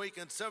the earthquake,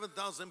 and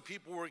 7,000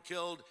 people were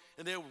killed.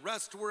 And the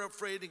rest were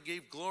afraid and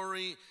gave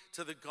glory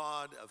to the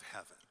God of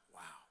heaven.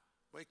 Wow,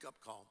 wake up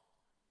call.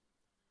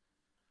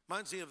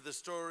 Reminds me of the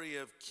story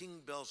of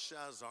King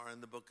Belshazzar in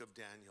the book of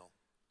Daniel,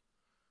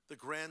 the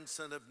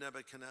grandson of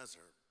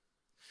Nebuchadnezzar.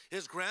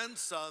 His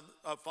grandson,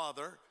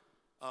 father,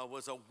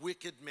 was a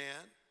wicked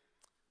man,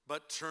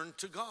 but turned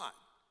to God.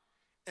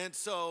 And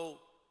so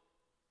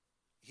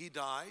he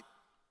died,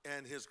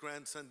 and his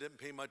grandson didn't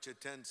pay much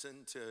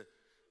attention to,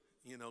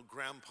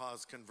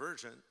 grandpa's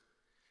conversion.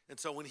 And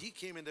so when he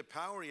came into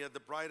power, he had the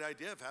bright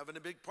idea of having a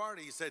big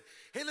party. He said,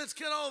 hey, let's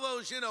get all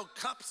those,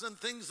 cups and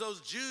things those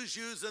Jews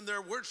use in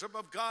their worship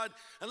of God,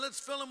 and let's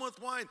fill them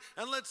with wine,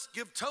 and let's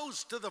give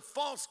toast to the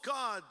false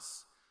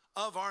gods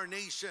of our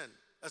nation,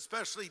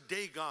 especially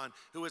Dagon,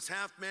 who is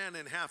half man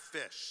and half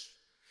fish.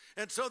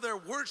 And so they're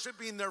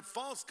worshiping their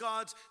false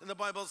gods, and the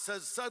Bible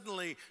says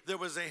suddenly there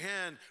was a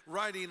hand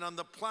writing on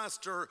the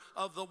plaster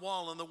of the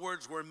wall, and the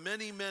words were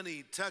many,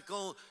 many,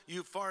 tekel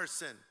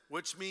upharsin,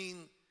 which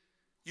mean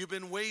you've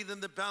been weighed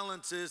in the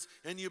balances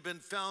and you've been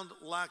found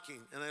lacking.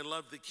 And I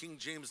love the King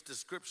James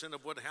description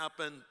of what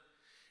happened.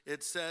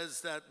 It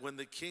says that when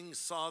the king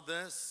saw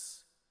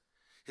this,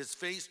 his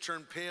face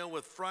turned pale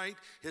with fright,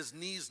 his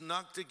knees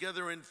knocked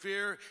together in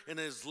fear, and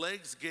his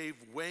legs gave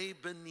way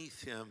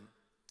beneath him.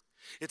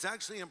 It's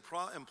actually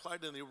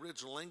implied in the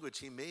original language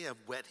he may have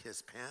wet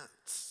his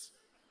pants,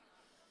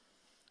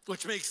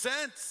 which makes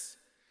sense.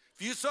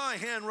 If you saw a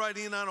hand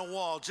writing on a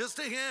wall, just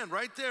a hand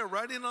right there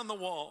writing on the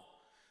wall,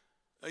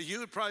 you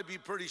would probably be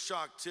pretty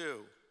shocked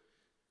too.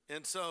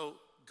 And so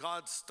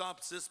God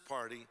stops this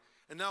party,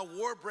 and now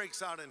war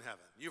breaks out in heaven.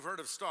 You've heard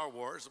of Star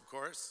Wars, of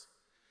course,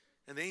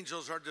 and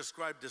angels are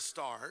described as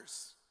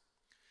stars.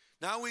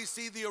 Now we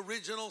see the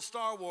original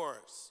Star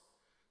Wars.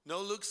 No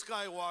Luke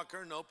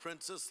Skywalker, no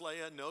Princess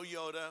Leia, no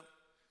Yoda,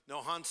 no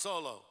Han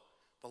Solo,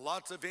 but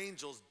lots of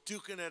angels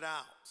duking it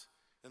out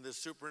in the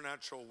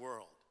supernatural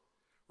world.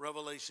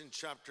 Revelation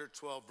chapter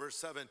 12, verse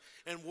 7.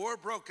 And war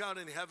broke out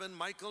in heaven.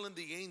 Michael and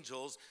the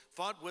angels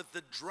fought with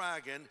the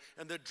dragon,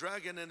 and the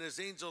dragon and his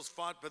angels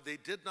fought, but they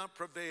did not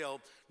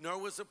prevail, nor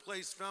was a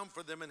place found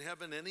for them in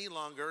heaven any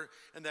longer.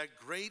 And that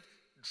great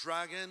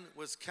dragon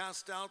was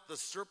cast out, the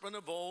serpent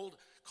of old,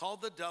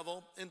 called the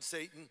devil and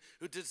Satan,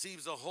 who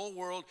deceives the whole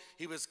world.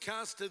 He was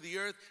cast to the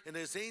earth, and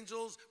his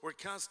angels were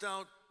cast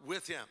out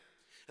with him.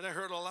 And I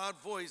heard a loud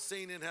voice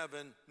saying in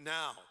heaven,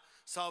 now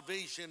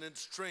salvation and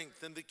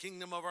strength and the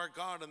kingdom of our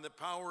God and the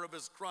power of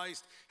his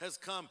Christ has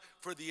come.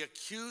 For the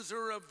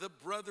accuser of the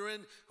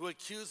brethren who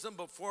accused them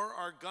before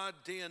our God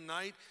day and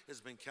night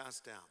has been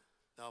cast down.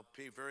 Now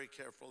pay very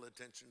careful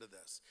attention to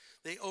this.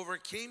 They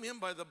overcame him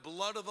by the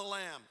blood of the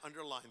Lamb.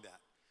 Underline that.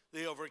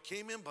 They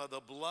overcame him by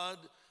the blood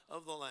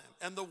of the Lamb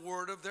and the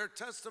word of their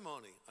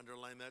testimony.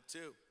 Underline that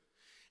too.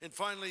 And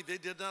finally, they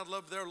did not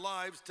love their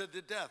lives to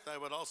the death. I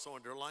would also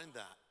underline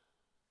that.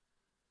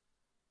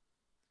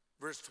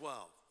 Verse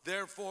 12.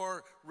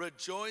 Therefore,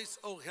 rejoice,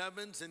 O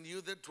heavens, and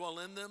you that dwell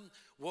in them.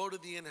 Woe to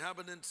the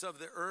inhabitants of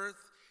the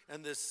earth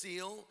and the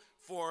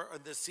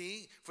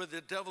sea, for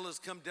the devil has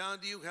come down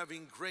to you,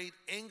 having great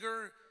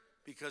anger,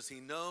 because he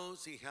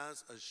knows he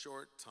has a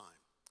short time.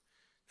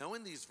 Now,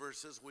 in these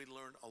verses, we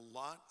learn a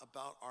lot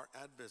about our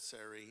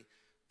adversary,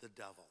 the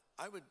devil.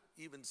 I would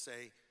even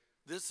say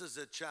this is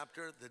a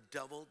chapter the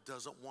devil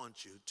doesn't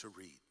want you to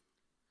read.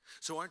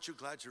 So aren't you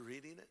glad you're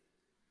reading it?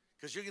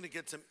 Because you're going to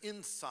get some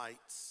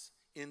insights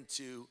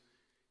into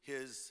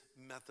his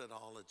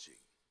methodology.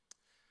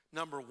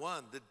 Number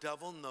one, the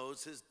devil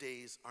knows his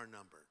days are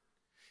numbered.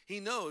 He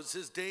knows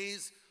his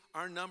days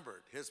are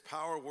numbered. His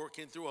power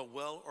working through a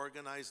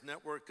well-organized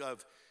network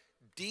of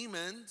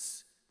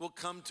demons will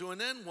come to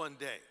an end one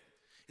day.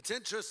 It's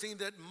interesting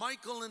that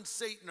Michael and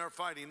Satan are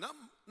fighting,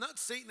 not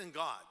Satan and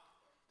God.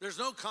 There's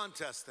no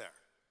contest there.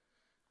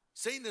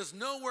 Satan is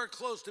nowhere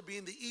close to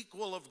being the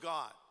equal of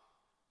God.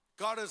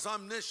 God is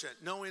omniscient,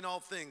 knowing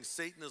all things.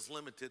 Satan is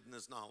limited in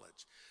his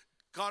knowledge.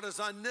 God is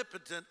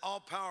omnipotent,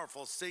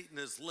 all-powerful. Satan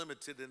is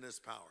limited in his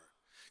power.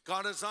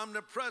 God is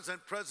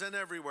omnipresent, present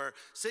everywhere.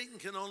 Satan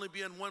can only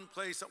be in one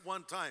place at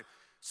one time.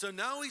 So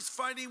now he's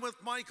fighting with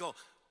Michael,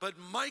 but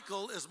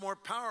Michael is more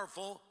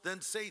powerful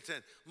than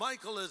Satan.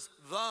 Michael is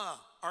the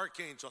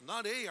archangel,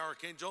 not a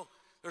archangel.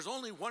 There's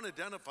only one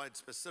identified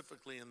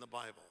specifically in the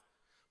Bible.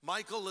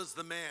 Michael is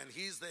the man.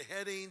 He's the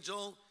head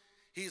angel.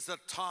 He's the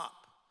top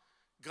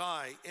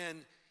guy, and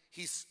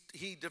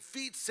he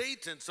defeats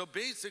Satan. So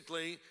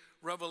basically,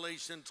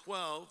 Revelation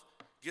 12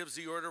 gives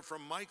the order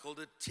from Michael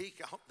to take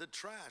out the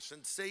trash,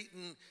 and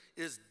Satan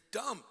is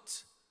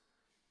dumped.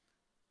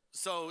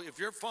 So if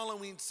you're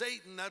following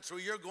Satan, that's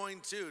where you're going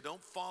to.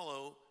 Don't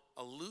follow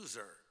a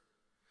loser.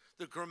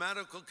 The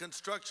grammatical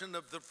construction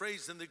of the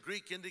phrase in the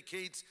Greek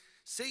indicates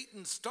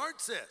Satan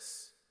starts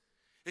this.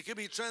 It can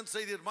be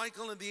translated,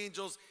 Michael and the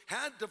angels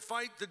had to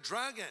fight the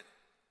dragon.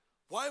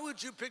 Why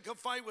would you pick a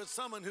fight with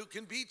someone who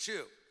can beat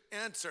you?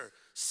 Answer,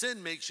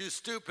 sin makes you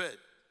stupid.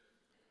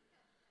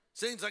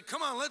 Satan's like,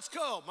 come on, let's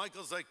go.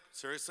 Michael's like,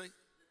 seriously?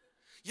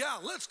 Yeah,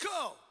 let's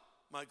go.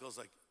 Michael's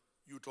like,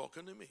 you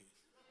talking to me?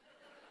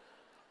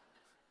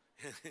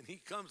 And he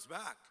comes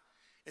back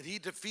and he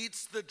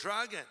defeats the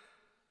dragon.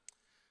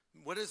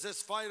 What is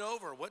this fight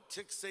over? What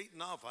ticks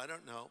Satan off? I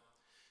don't know.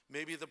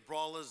 Maybe the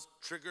brawl is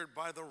triggered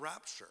by the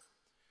rapture.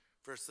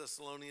 1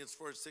 Thessalonians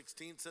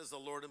 4:16 says the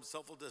Lord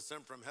himself will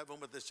descend from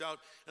heaven with a shout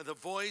and the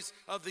voice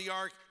of the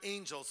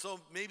archangel. So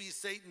maybe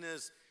Satan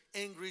is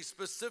angry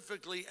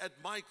specifically at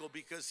Michael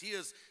because he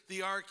is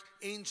the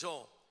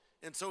archangel.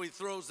 And so he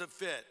throws a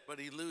fit, but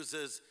he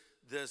loses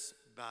this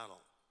battle.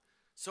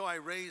 So I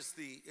raised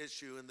the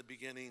issue in the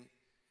beginning,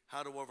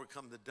 how to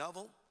overcome the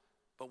devil,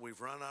 but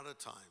we've run out of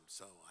time,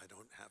 so I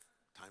don't have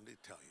time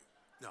to tell you.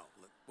 No,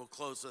 we'll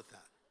close with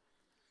that.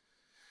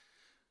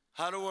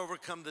 How to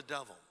overcome the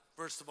devil.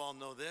 First of all,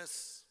 know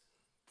this.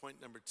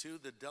 Point number 2,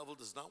 the devil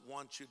does not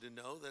want you to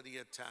know that he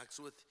attacks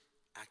with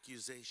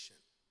accusation.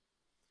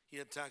 He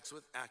attacks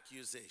with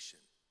accusation.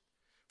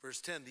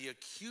 Verse 10, the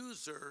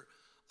accuser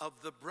of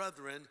the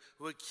brethren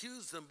who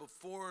accused them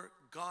before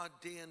God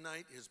day and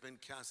night has been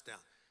cast down.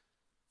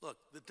 Look,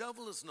 the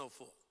devil is no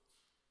fool.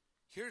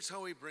 Here's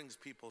how he brings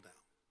people down.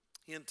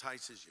 He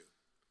entices you.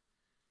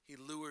 He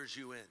lures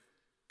you in.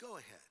 Go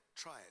ahead,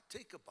 try it,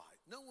 take a bite.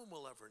 No one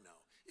will ever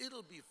know.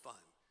 It'll be fun.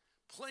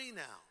 Play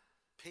now,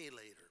 pay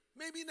later.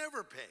 Maybe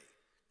never pay.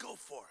 Go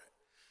for it.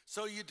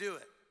 So you do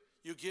it.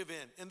 You give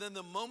in. And then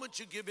the moment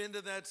you give in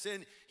to that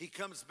sin, he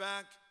comes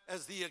back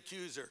as the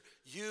accuser.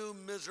 You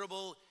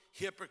miserable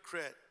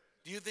hypocrite.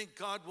 Do you think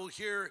God will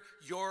hear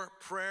your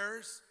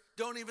prayers?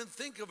 Don't even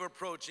think of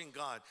approaching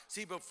God.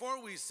 See,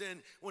 before we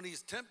sin, when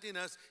he's tempting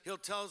us, he'll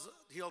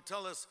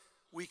tell us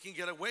we can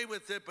get away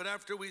with it, but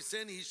after we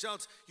sin, he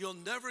shouts, you'll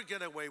never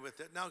get away with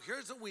it. Now,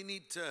 here's what we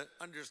need to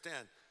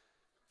understand.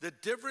 The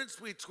difference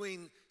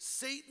between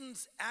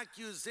Satan's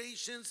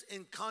accusations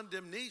and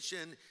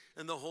condemnation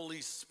and the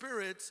Holy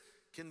Spirit's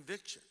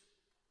conviction.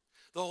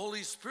 The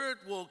Holy Spirit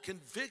will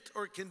convict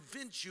or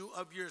convince you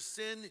of your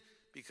sin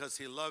because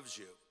he loves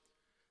you.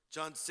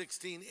 John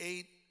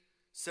 16:8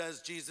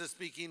 says, Jesus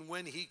speaking,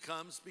 when he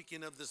comes,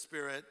 speaking of the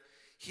Spirit,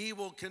 he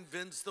will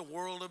convince the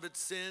world of its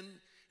sin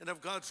and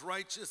of God's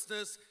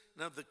righteousness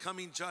and of the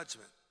coming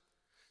judgment.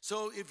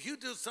 So if you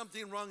do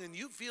something wrong and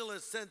you feel a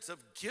sense of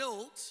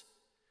guilt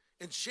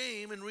and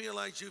shame and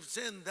realize you've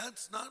sinned,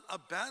 that's not a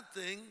bad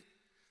thing.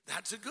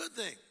 That's a good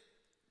thing.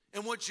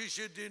 And what you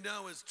should do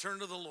now is turn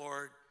to the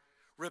Lord,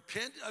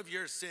 repent of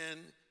your sin,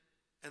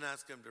 and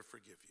ask him to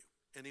forgive you.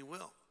 And he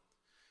will.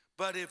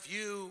 But if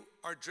you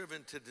are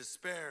driven to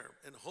despair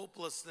and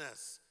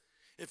hopelessness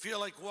and feel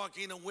like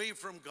walking away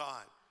from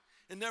God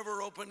and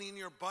never opening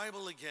your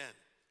Bible again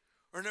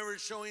or never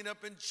showing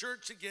up in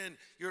church again,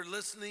 you're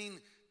listening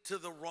to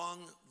the wrong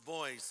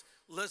voice.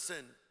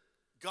 Listen,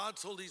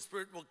 God's Holy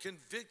Spirit will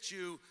convict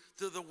you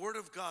through the Word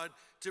of God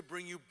to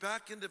bring you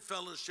back into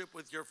fellowship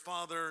with your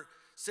Father.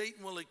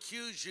 Satan will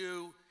accuse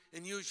you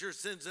and use your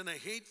sins in a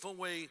hateful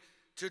way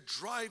to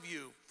drive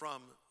you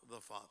from the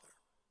Father.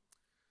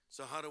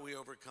 So how do we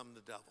overcome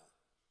the devil?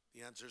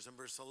 The answer is in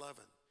verse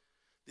 11.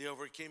 They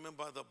overcame him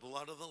by the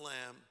blood of the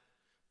Lamb,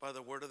 by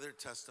the word of their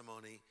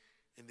testimony,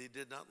 and they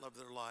did not love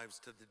their lives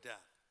to the death.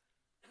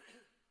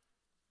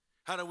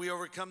 How do we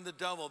overcome the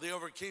devil? They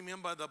overcame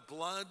him by the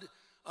blood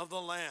of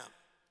the Lamb.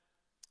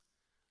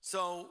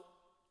 So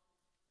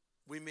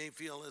we may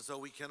feel as though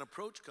we can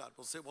approach God.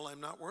 We'll say, well,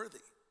 I'm not worthy.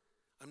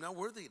 I'm not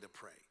worthy to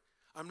pray.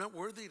 I'm not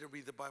worthy to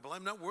read the Bible.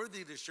 I'm not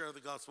worthy to share the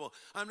gospel.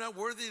 I'm not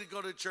worthy to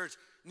go to church.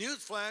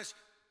 Newsflash,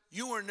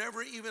 you are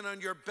never even on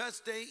your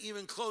best day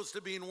even close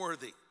to being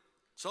worthy.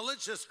 So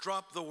let's just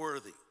drop the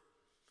worthy.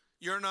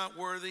 You're not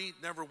worthy,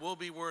 never will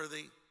be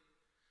worthy.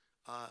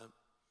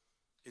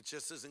 It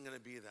just isn't going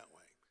to be that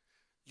way.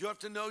 You have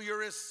to know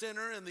you're a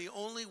sinner, and the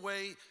only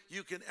way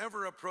you can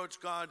ever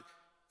approach God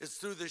is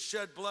through the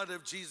shed blood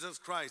of Jesus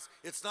Christ.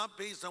 It's not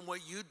based on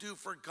what you do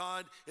for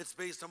God. It's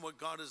based on what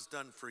God has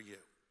done for you.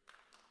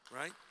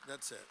 Right?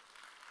 That's it.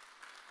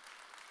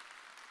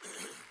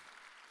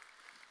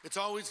 It's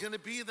always going to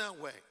be that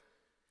way.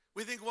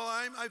 We think, well,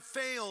 I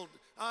failed.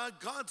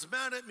 God's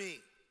mad at me.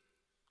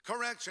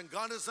 Correction,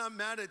 God is not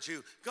mad at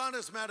you. God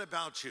is mad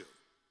about you.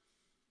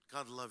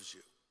 God loves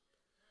you.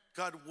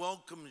 God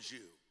welcomes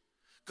you.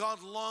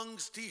 God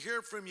longs to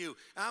hear from you.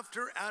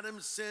 After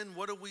Adam's sin,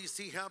 what do we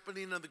see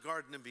happening in the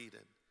Garden of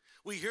Eden?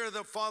 We hear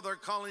the Father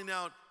calling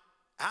out,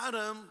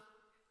 Adam,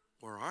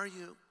 where are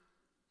you?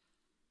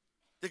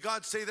 Did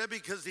God say that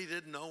because he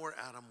didn't know where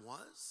Adam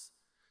was?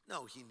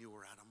 No, he knew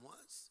where Adam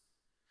was.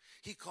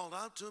 He called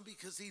out to him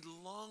because he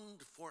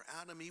longed for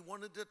Adam. He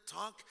wanted to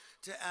talk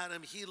to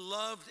Adam. He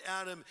loved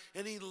Adam,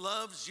 and he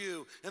loves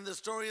you. And the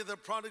story of the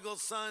prodigal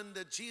son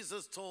that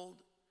Jesus told,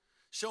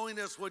 showing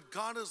us what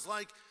God is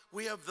like,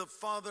 we have the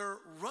Father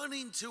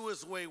running to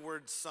his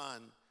wayward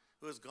son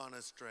who has gone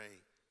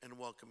astray and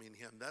welcoming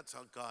him. That's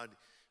how God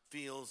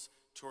feels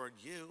toward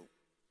you.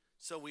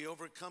 So we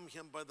overcome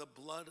him by the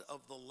blood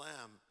of the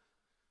Lamb.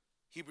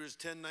 Hebrews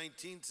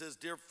 10:19 says,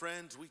 dear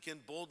friends, we can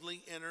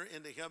boldly enter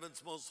into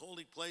heaven's most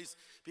holy place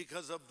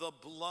because of the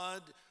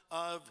blood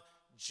of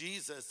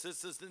Jesus.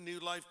 This is the new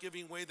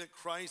life-giving way that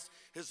Christ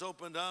has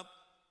opened up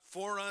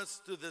for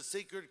us through the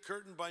sacred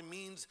curtain by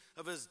means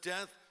of his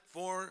death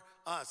for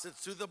us.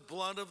 It's through the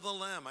blood of the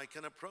Lamb I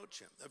can approach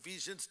him.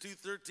 Ephesians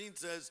 2:13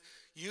 says,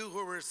 you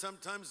who were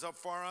sometimes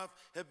afar off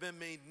have been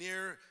made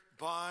near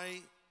by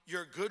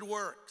your good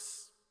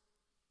works.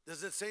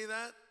 Does it say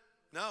that?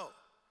 No.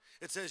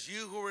 It says,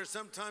 you who were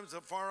sometimes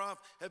afar off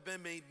have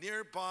been made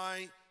near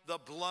by the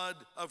blood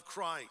of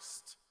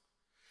Christ.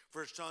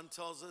 1 John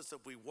tells us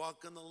if we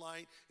walk in the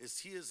light as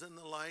he is in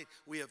the light,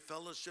 we have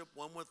fellowship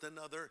one with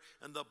another,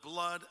 and the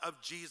blood of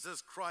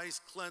Jesus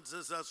Christ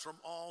cleanses us from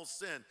all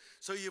sin.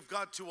 So you've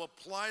got to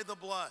apply the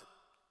blood.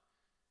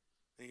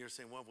 And you're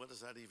saying, well, what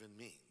does that even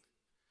mean?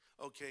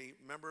 Okay,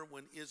 remember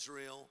when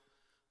Israel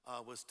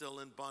was still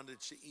in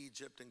bondage to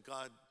Egypt, and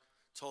God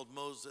told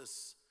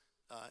Moses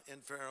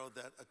and Pharaoh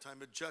that a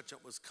time of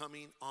judgment was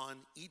coming on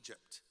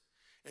Egypt.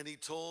 And he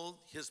told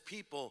his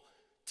people,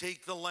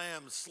 take the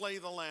lamb, slay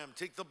the lamb,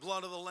 take the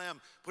blood of the lamb,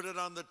 put it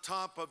on the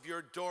top of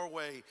your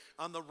doorway,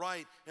 on the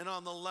right and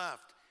on the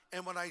left.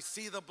 And when I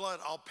see the blood,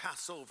 I'll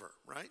pass over,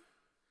 right?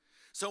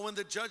 So when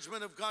the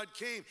judgment of God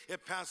came,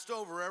 it passed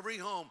over every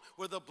home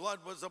where the blood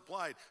was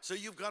applied. So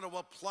you've got to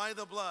apply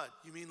the blood.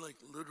 You mean like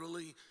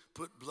literally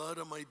put blood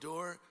on my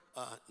door?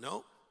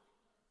 No.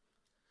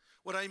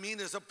 What I mean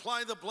is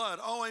apply the blood.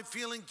 Oh, I'm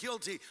feeling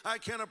guilty. I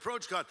can't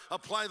approach God.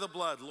 Apply the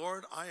blood.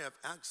 Lord, I have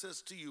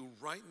access to you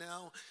right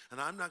now,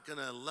 and I'm not going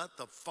to let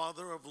the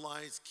father of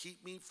lies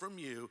keep me from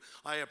you.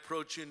 I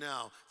approach you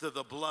now through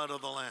the blood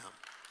of the Lamb.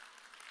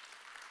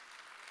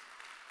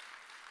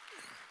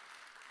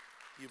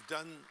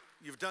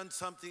 You've done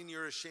something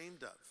you're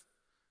ashamed of,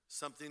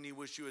 something you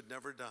wish you had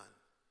never done.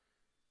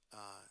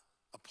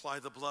 Apply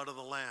the blood of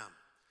the Lamb.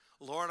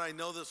 Lord, I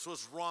know this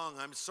was wrong.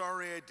 I'm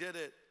sorry I did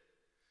it.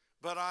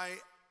 But I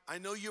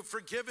know you've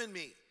forgiven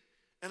me,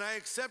 and I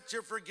accept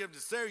your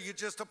forgiveness. There, you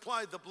just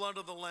applied the blood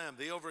of the Lamb.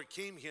 They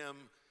overcame him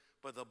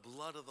by the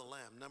blood of the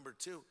Lamb. Number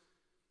two,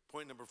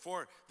 point number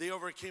 4, they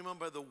overcame him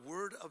by the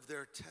word of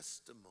their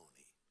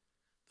testimony.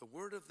 The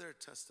word of their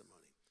testimony.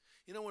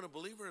 You know, when a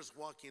believer is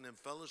walking in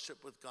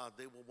fellowship with God,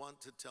 they will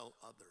want to tell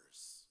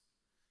others.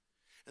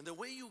 And the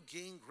way you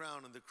gain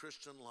ground in the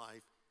Christian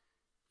life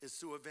is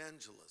through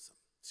evangelism.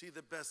 See,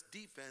 the best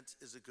defense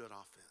is a good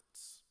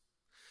offense.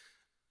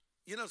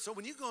 You know, so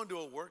when you go into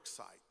a work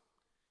site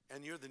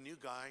and you're the new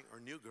guy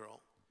or new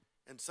girl,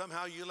 and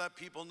somehow you let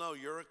people know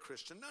you're a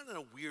Christian, not in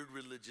a weird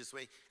religious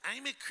way,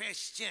 I'm a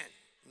Christian.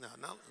 No.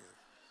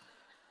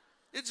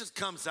 It just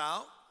comes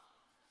out.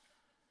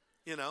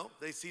 You know,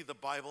 they see the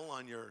Bible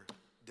on your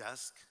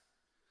desk.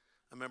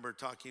 I remember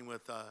talking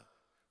with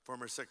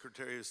former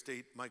Secretary of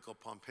State Michael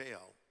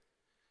Pompeo,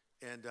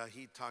 And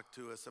he talked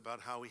to us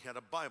about how he had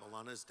a Bible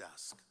on his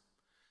desk.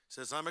 He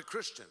says, I'm a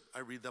Christian. I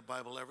read the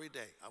Bible every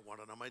day. I want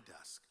it on my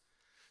desk.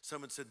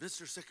 Someone said,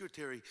 Mr.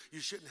 Secretary, you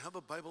shouldn't have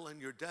a Bible on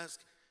your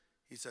desk.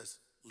 He says,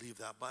 leave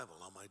that Bible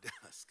on my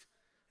desk.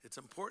 It's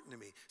important to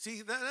me.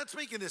 See, that's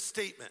making a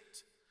statement.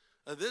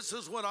 This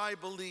is what I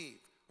believe.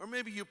 Or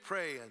maybe you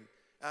pray and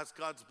ask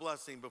God's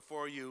blessing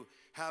before you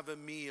have a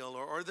meal,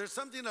 or there's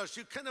something else.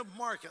 You kind of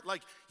mark it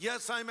like,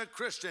 yes, I'm a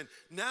Christian.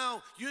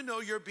 Now you know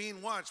you're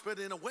being watched, but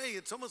in a way,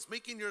 it's almost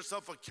making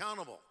yourself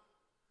accountable.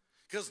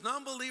 Because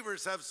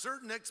non-believers have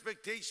certain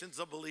expectations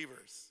of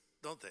believers,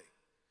 don't they?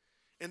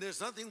 And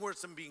there's nothing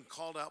worse than being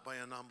called out by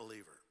a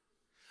non-believer,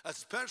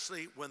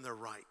 especially when they're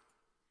right.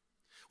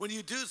 When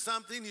you do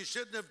something you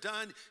shouldn't have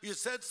done, you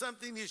said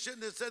something you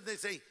shouldn't have said, they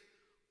say,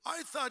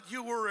 I thought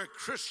you were a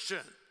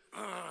Christian.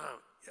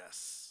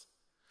 Yes.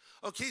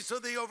 Okay, so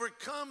they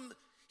overcome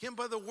him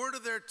by the word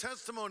of their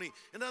testimony.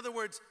 In other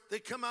words, they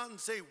come out and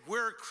say,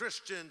 we're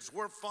Christians,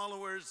 we're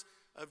followers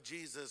of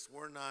Jesus,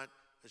 we're not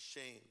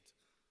ashamed.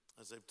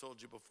 As I've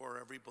told you before,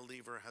 every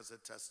believer has a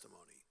testimony.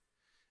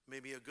 It may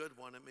be a good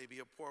one, it may be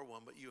a poor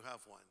one, but you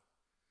have one.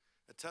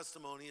 A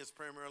testimony is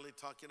primarily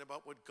talking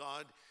about what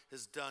God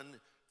has done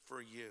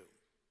for you.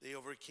 They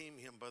overcame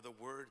him by the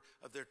word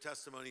of their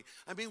testimony.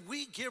 I mean,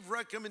 we give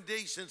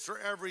recommendations for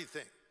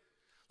everything.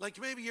 Like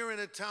maybe you're in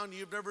a town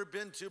you've never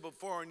been to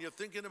before and you're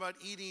thinking about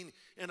eating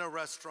in a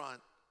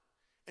restaurant.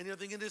 And you're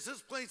thinking, is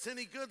this place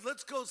any good?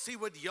 Let's go see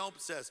what Yelp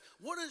says.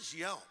 What is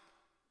Yelp?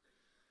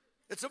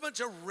 It's a bunch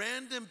of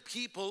random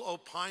people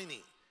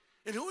opining.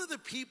 And who are the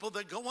people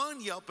that go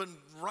on Yelp and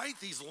write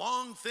these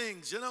long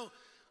things, you know?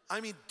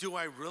 I mean, do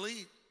I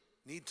really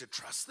need to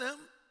trust them?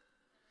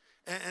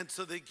 And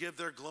so they give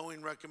their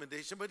glowing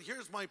recommendation. But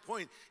here's my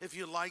point. If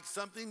you like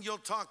something, you'll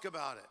talk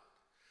about it.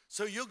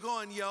 So you'll go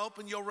on Yelp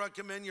and you'll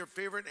recommend your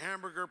favorite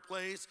hamburger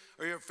place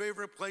or your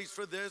favorite place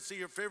for this or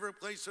your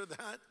favorite place for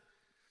that.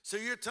 So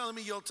you're telling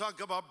me you'll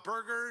talk about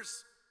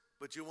burgers,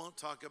 but you won't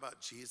talk about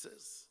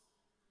Jesus?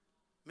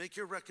 Make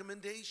your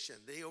recommendation.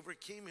 They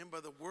overcame him by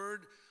the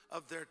word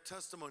of their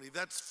testimony.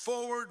 That's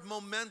forward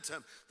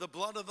momentum. The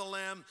blood of the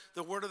Lamb,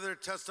 the word of their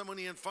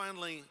testimony, and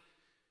finally,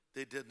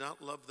 they did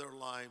not love their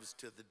lives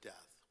to the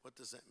death. What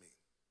does that mean?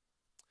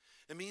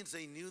 It means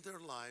they knew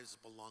their lives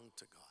belonged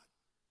to God.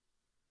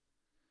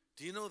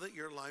 Do you know that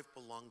your life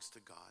belongs to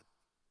God?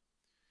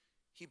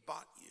 He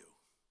bought you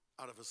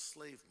out of a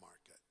slave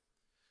market.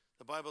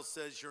 The Bible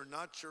says you're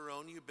not your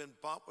own. You've been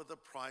bought with a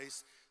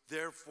price.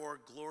 Therefore,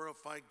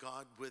 glorify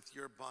God with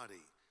your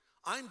body.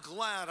 I'm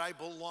glad I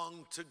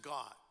belong to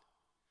God.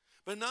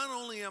 But not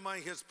only am I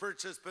his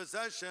purchased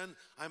possession,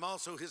 I'm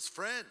also his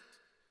friend.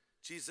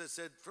 Jesus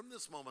said, from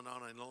this moment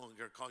on, I no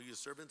longer call you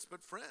servants,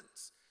 but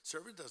friends.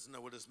 Servant doesn't know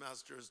what his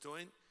master is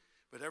doing,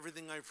 but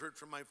everything I've heard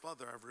from my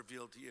Father, I've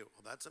revealed to you.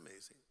 Well, that's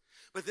amazing.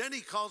 But then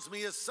he calls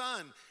me his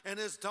son and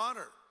his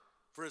daughter.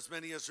 For as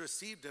many as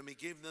received him, he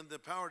gave them the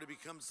power to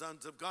become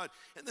sons of God.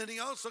 And then he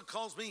also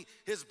calls me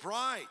his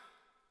bride.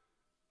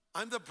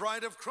 I'm the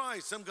bride of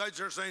Christ. Some guys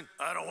are saying,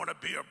 I don't want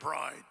to be a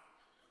bride.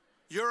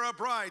 You're a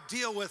bride.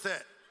 Deal with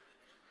it.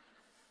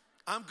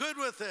 I'm good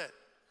with it.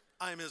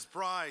 I'm his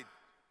bride.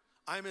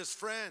 I'm his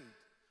friend.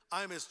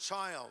 I'm his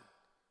child.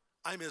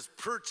 I'm his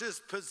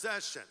purchased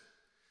possession.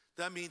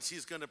 That means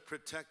he's going to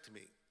protect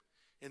me.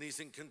 And he's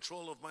in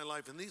control of my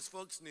life. And these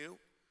folks knew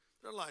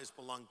their lives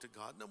belonged to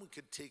God. No one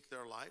could take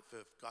their life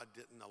if God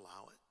didn't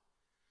allow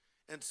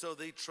it. And so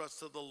they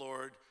trusted the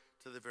Lord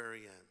to the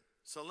very end.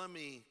 So let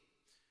me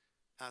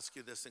ask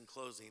you this in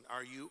closing.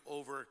 Are you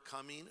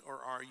overcoming or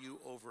are you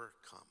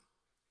overcome?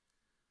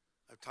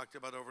 I've talked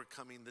about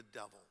overcoming the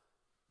devil.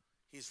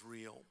 He's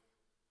real.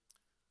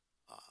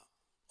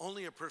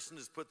 Only a person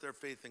who's put their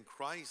faith in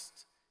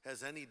Christ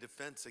has any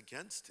defense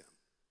against him.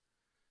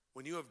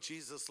 When you have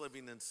Jesus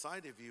living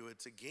inside of you,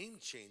 it's a game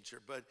changer.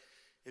 But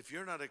if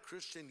you're not a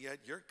Christian yet,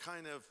 you're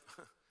kind of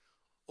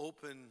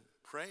open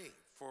prey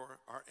for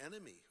our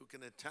enemy who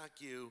can attack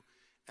you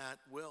at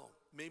will.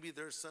 Maybe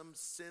there's some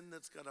sin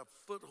that's got a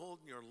foothold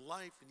in your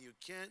life and you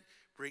can't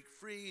break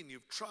free, and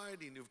you've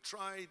tried and you've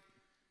tried.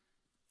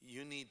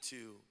 You need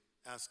to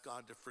ask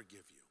God to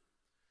forgive you.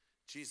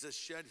 Jesus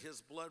shed his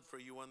blood for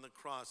you on the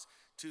cross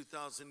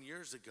 2,000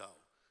 years ago,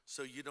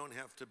 so you don't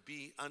have to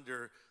be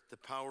under the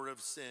power of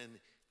sin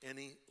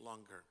any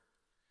longer.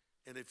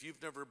 And if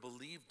you've never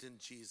believed in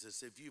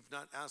Jesus, if you've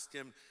not asked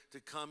him to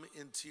come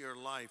into your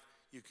life,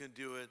 you can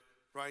do it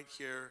right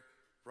here,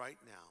 right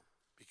now.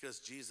 Because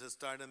Jesus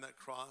died on that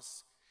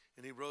cross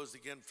and he rose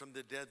again from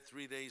the dead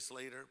 3 days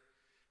later.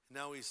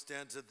 Now he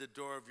stands at the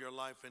door of your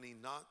life and he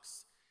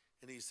knocks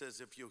and he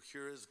says, if you'll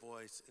hear his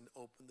voice and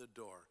open the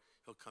door,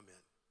 he'll come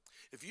in.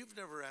 If you've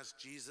never asked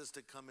Jesus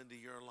to come into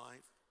your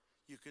life,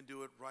 you can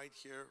do it right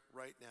here,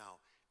 right now.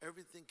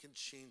 Everything can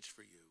change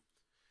for you.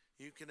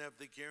 You can have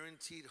the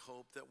guaranteed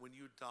hope that when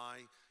you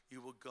die,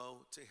 you will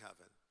go to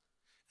heaven.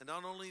 And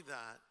not only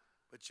that,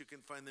 but you can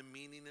find the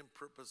meaning and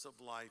purpose of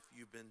life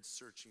you've been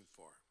searching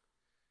for.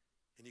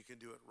 And you can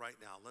do it right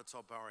now. Let's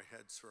all bow our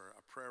heads for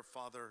a prayer.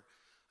 Father,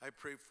 I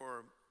pray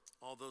for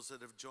all those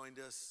that have joined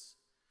us.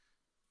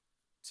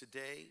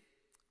 Today,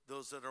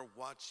 those that are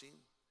watching,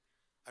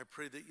 I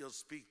pray that you'll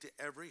speak to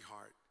every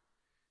heart.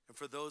 And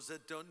for those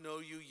that don't know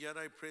you yet,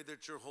 I pray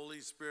that your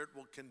Holy Spirit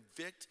will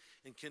convict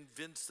and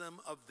convince them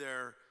of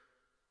their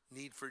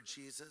need for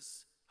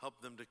Jesus.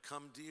 Help them to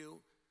come to you.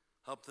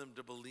 Help them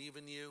to believe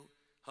in you.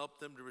 Help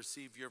them to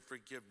receive your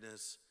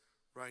forgiveness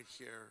right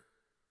here,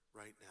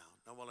 right now.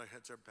 Now, while our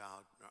heads are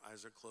bowed and our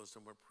eyes are closed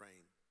and we're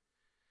praying,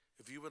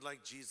 if you would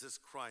like Jesus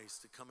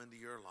Christ to come into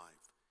your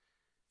life,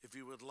 if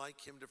you would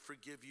like him to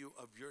forgive you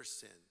of your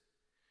sin,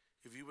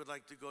 if you would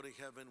like to go to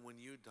heaven when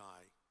you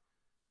die,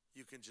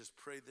 you can just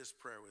pray this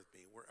prayer with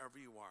me wherever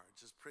you are.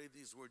 Just pray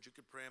these words. You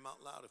can pray them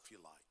out loud if you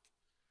like.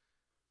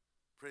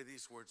 Pray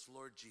these words: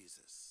 Lord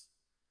Jesus,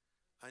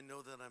 I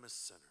know that I'm a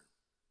sinner,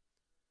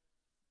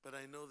 but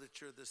I know that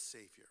you're the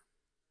Savior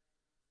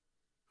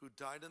who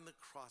died on the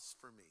cross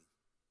for me.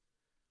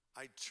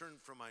 I turn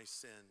from my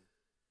sin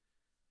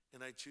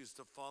and I choose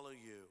to follow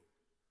you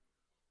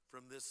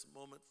from this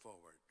moment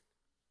forward.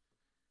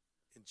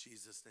 In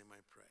Jesus' name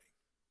I pray.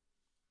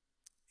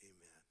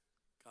 Amen.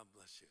 God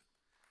bless you.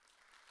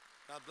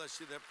 God bless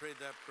you that prayed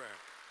that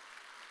prayer.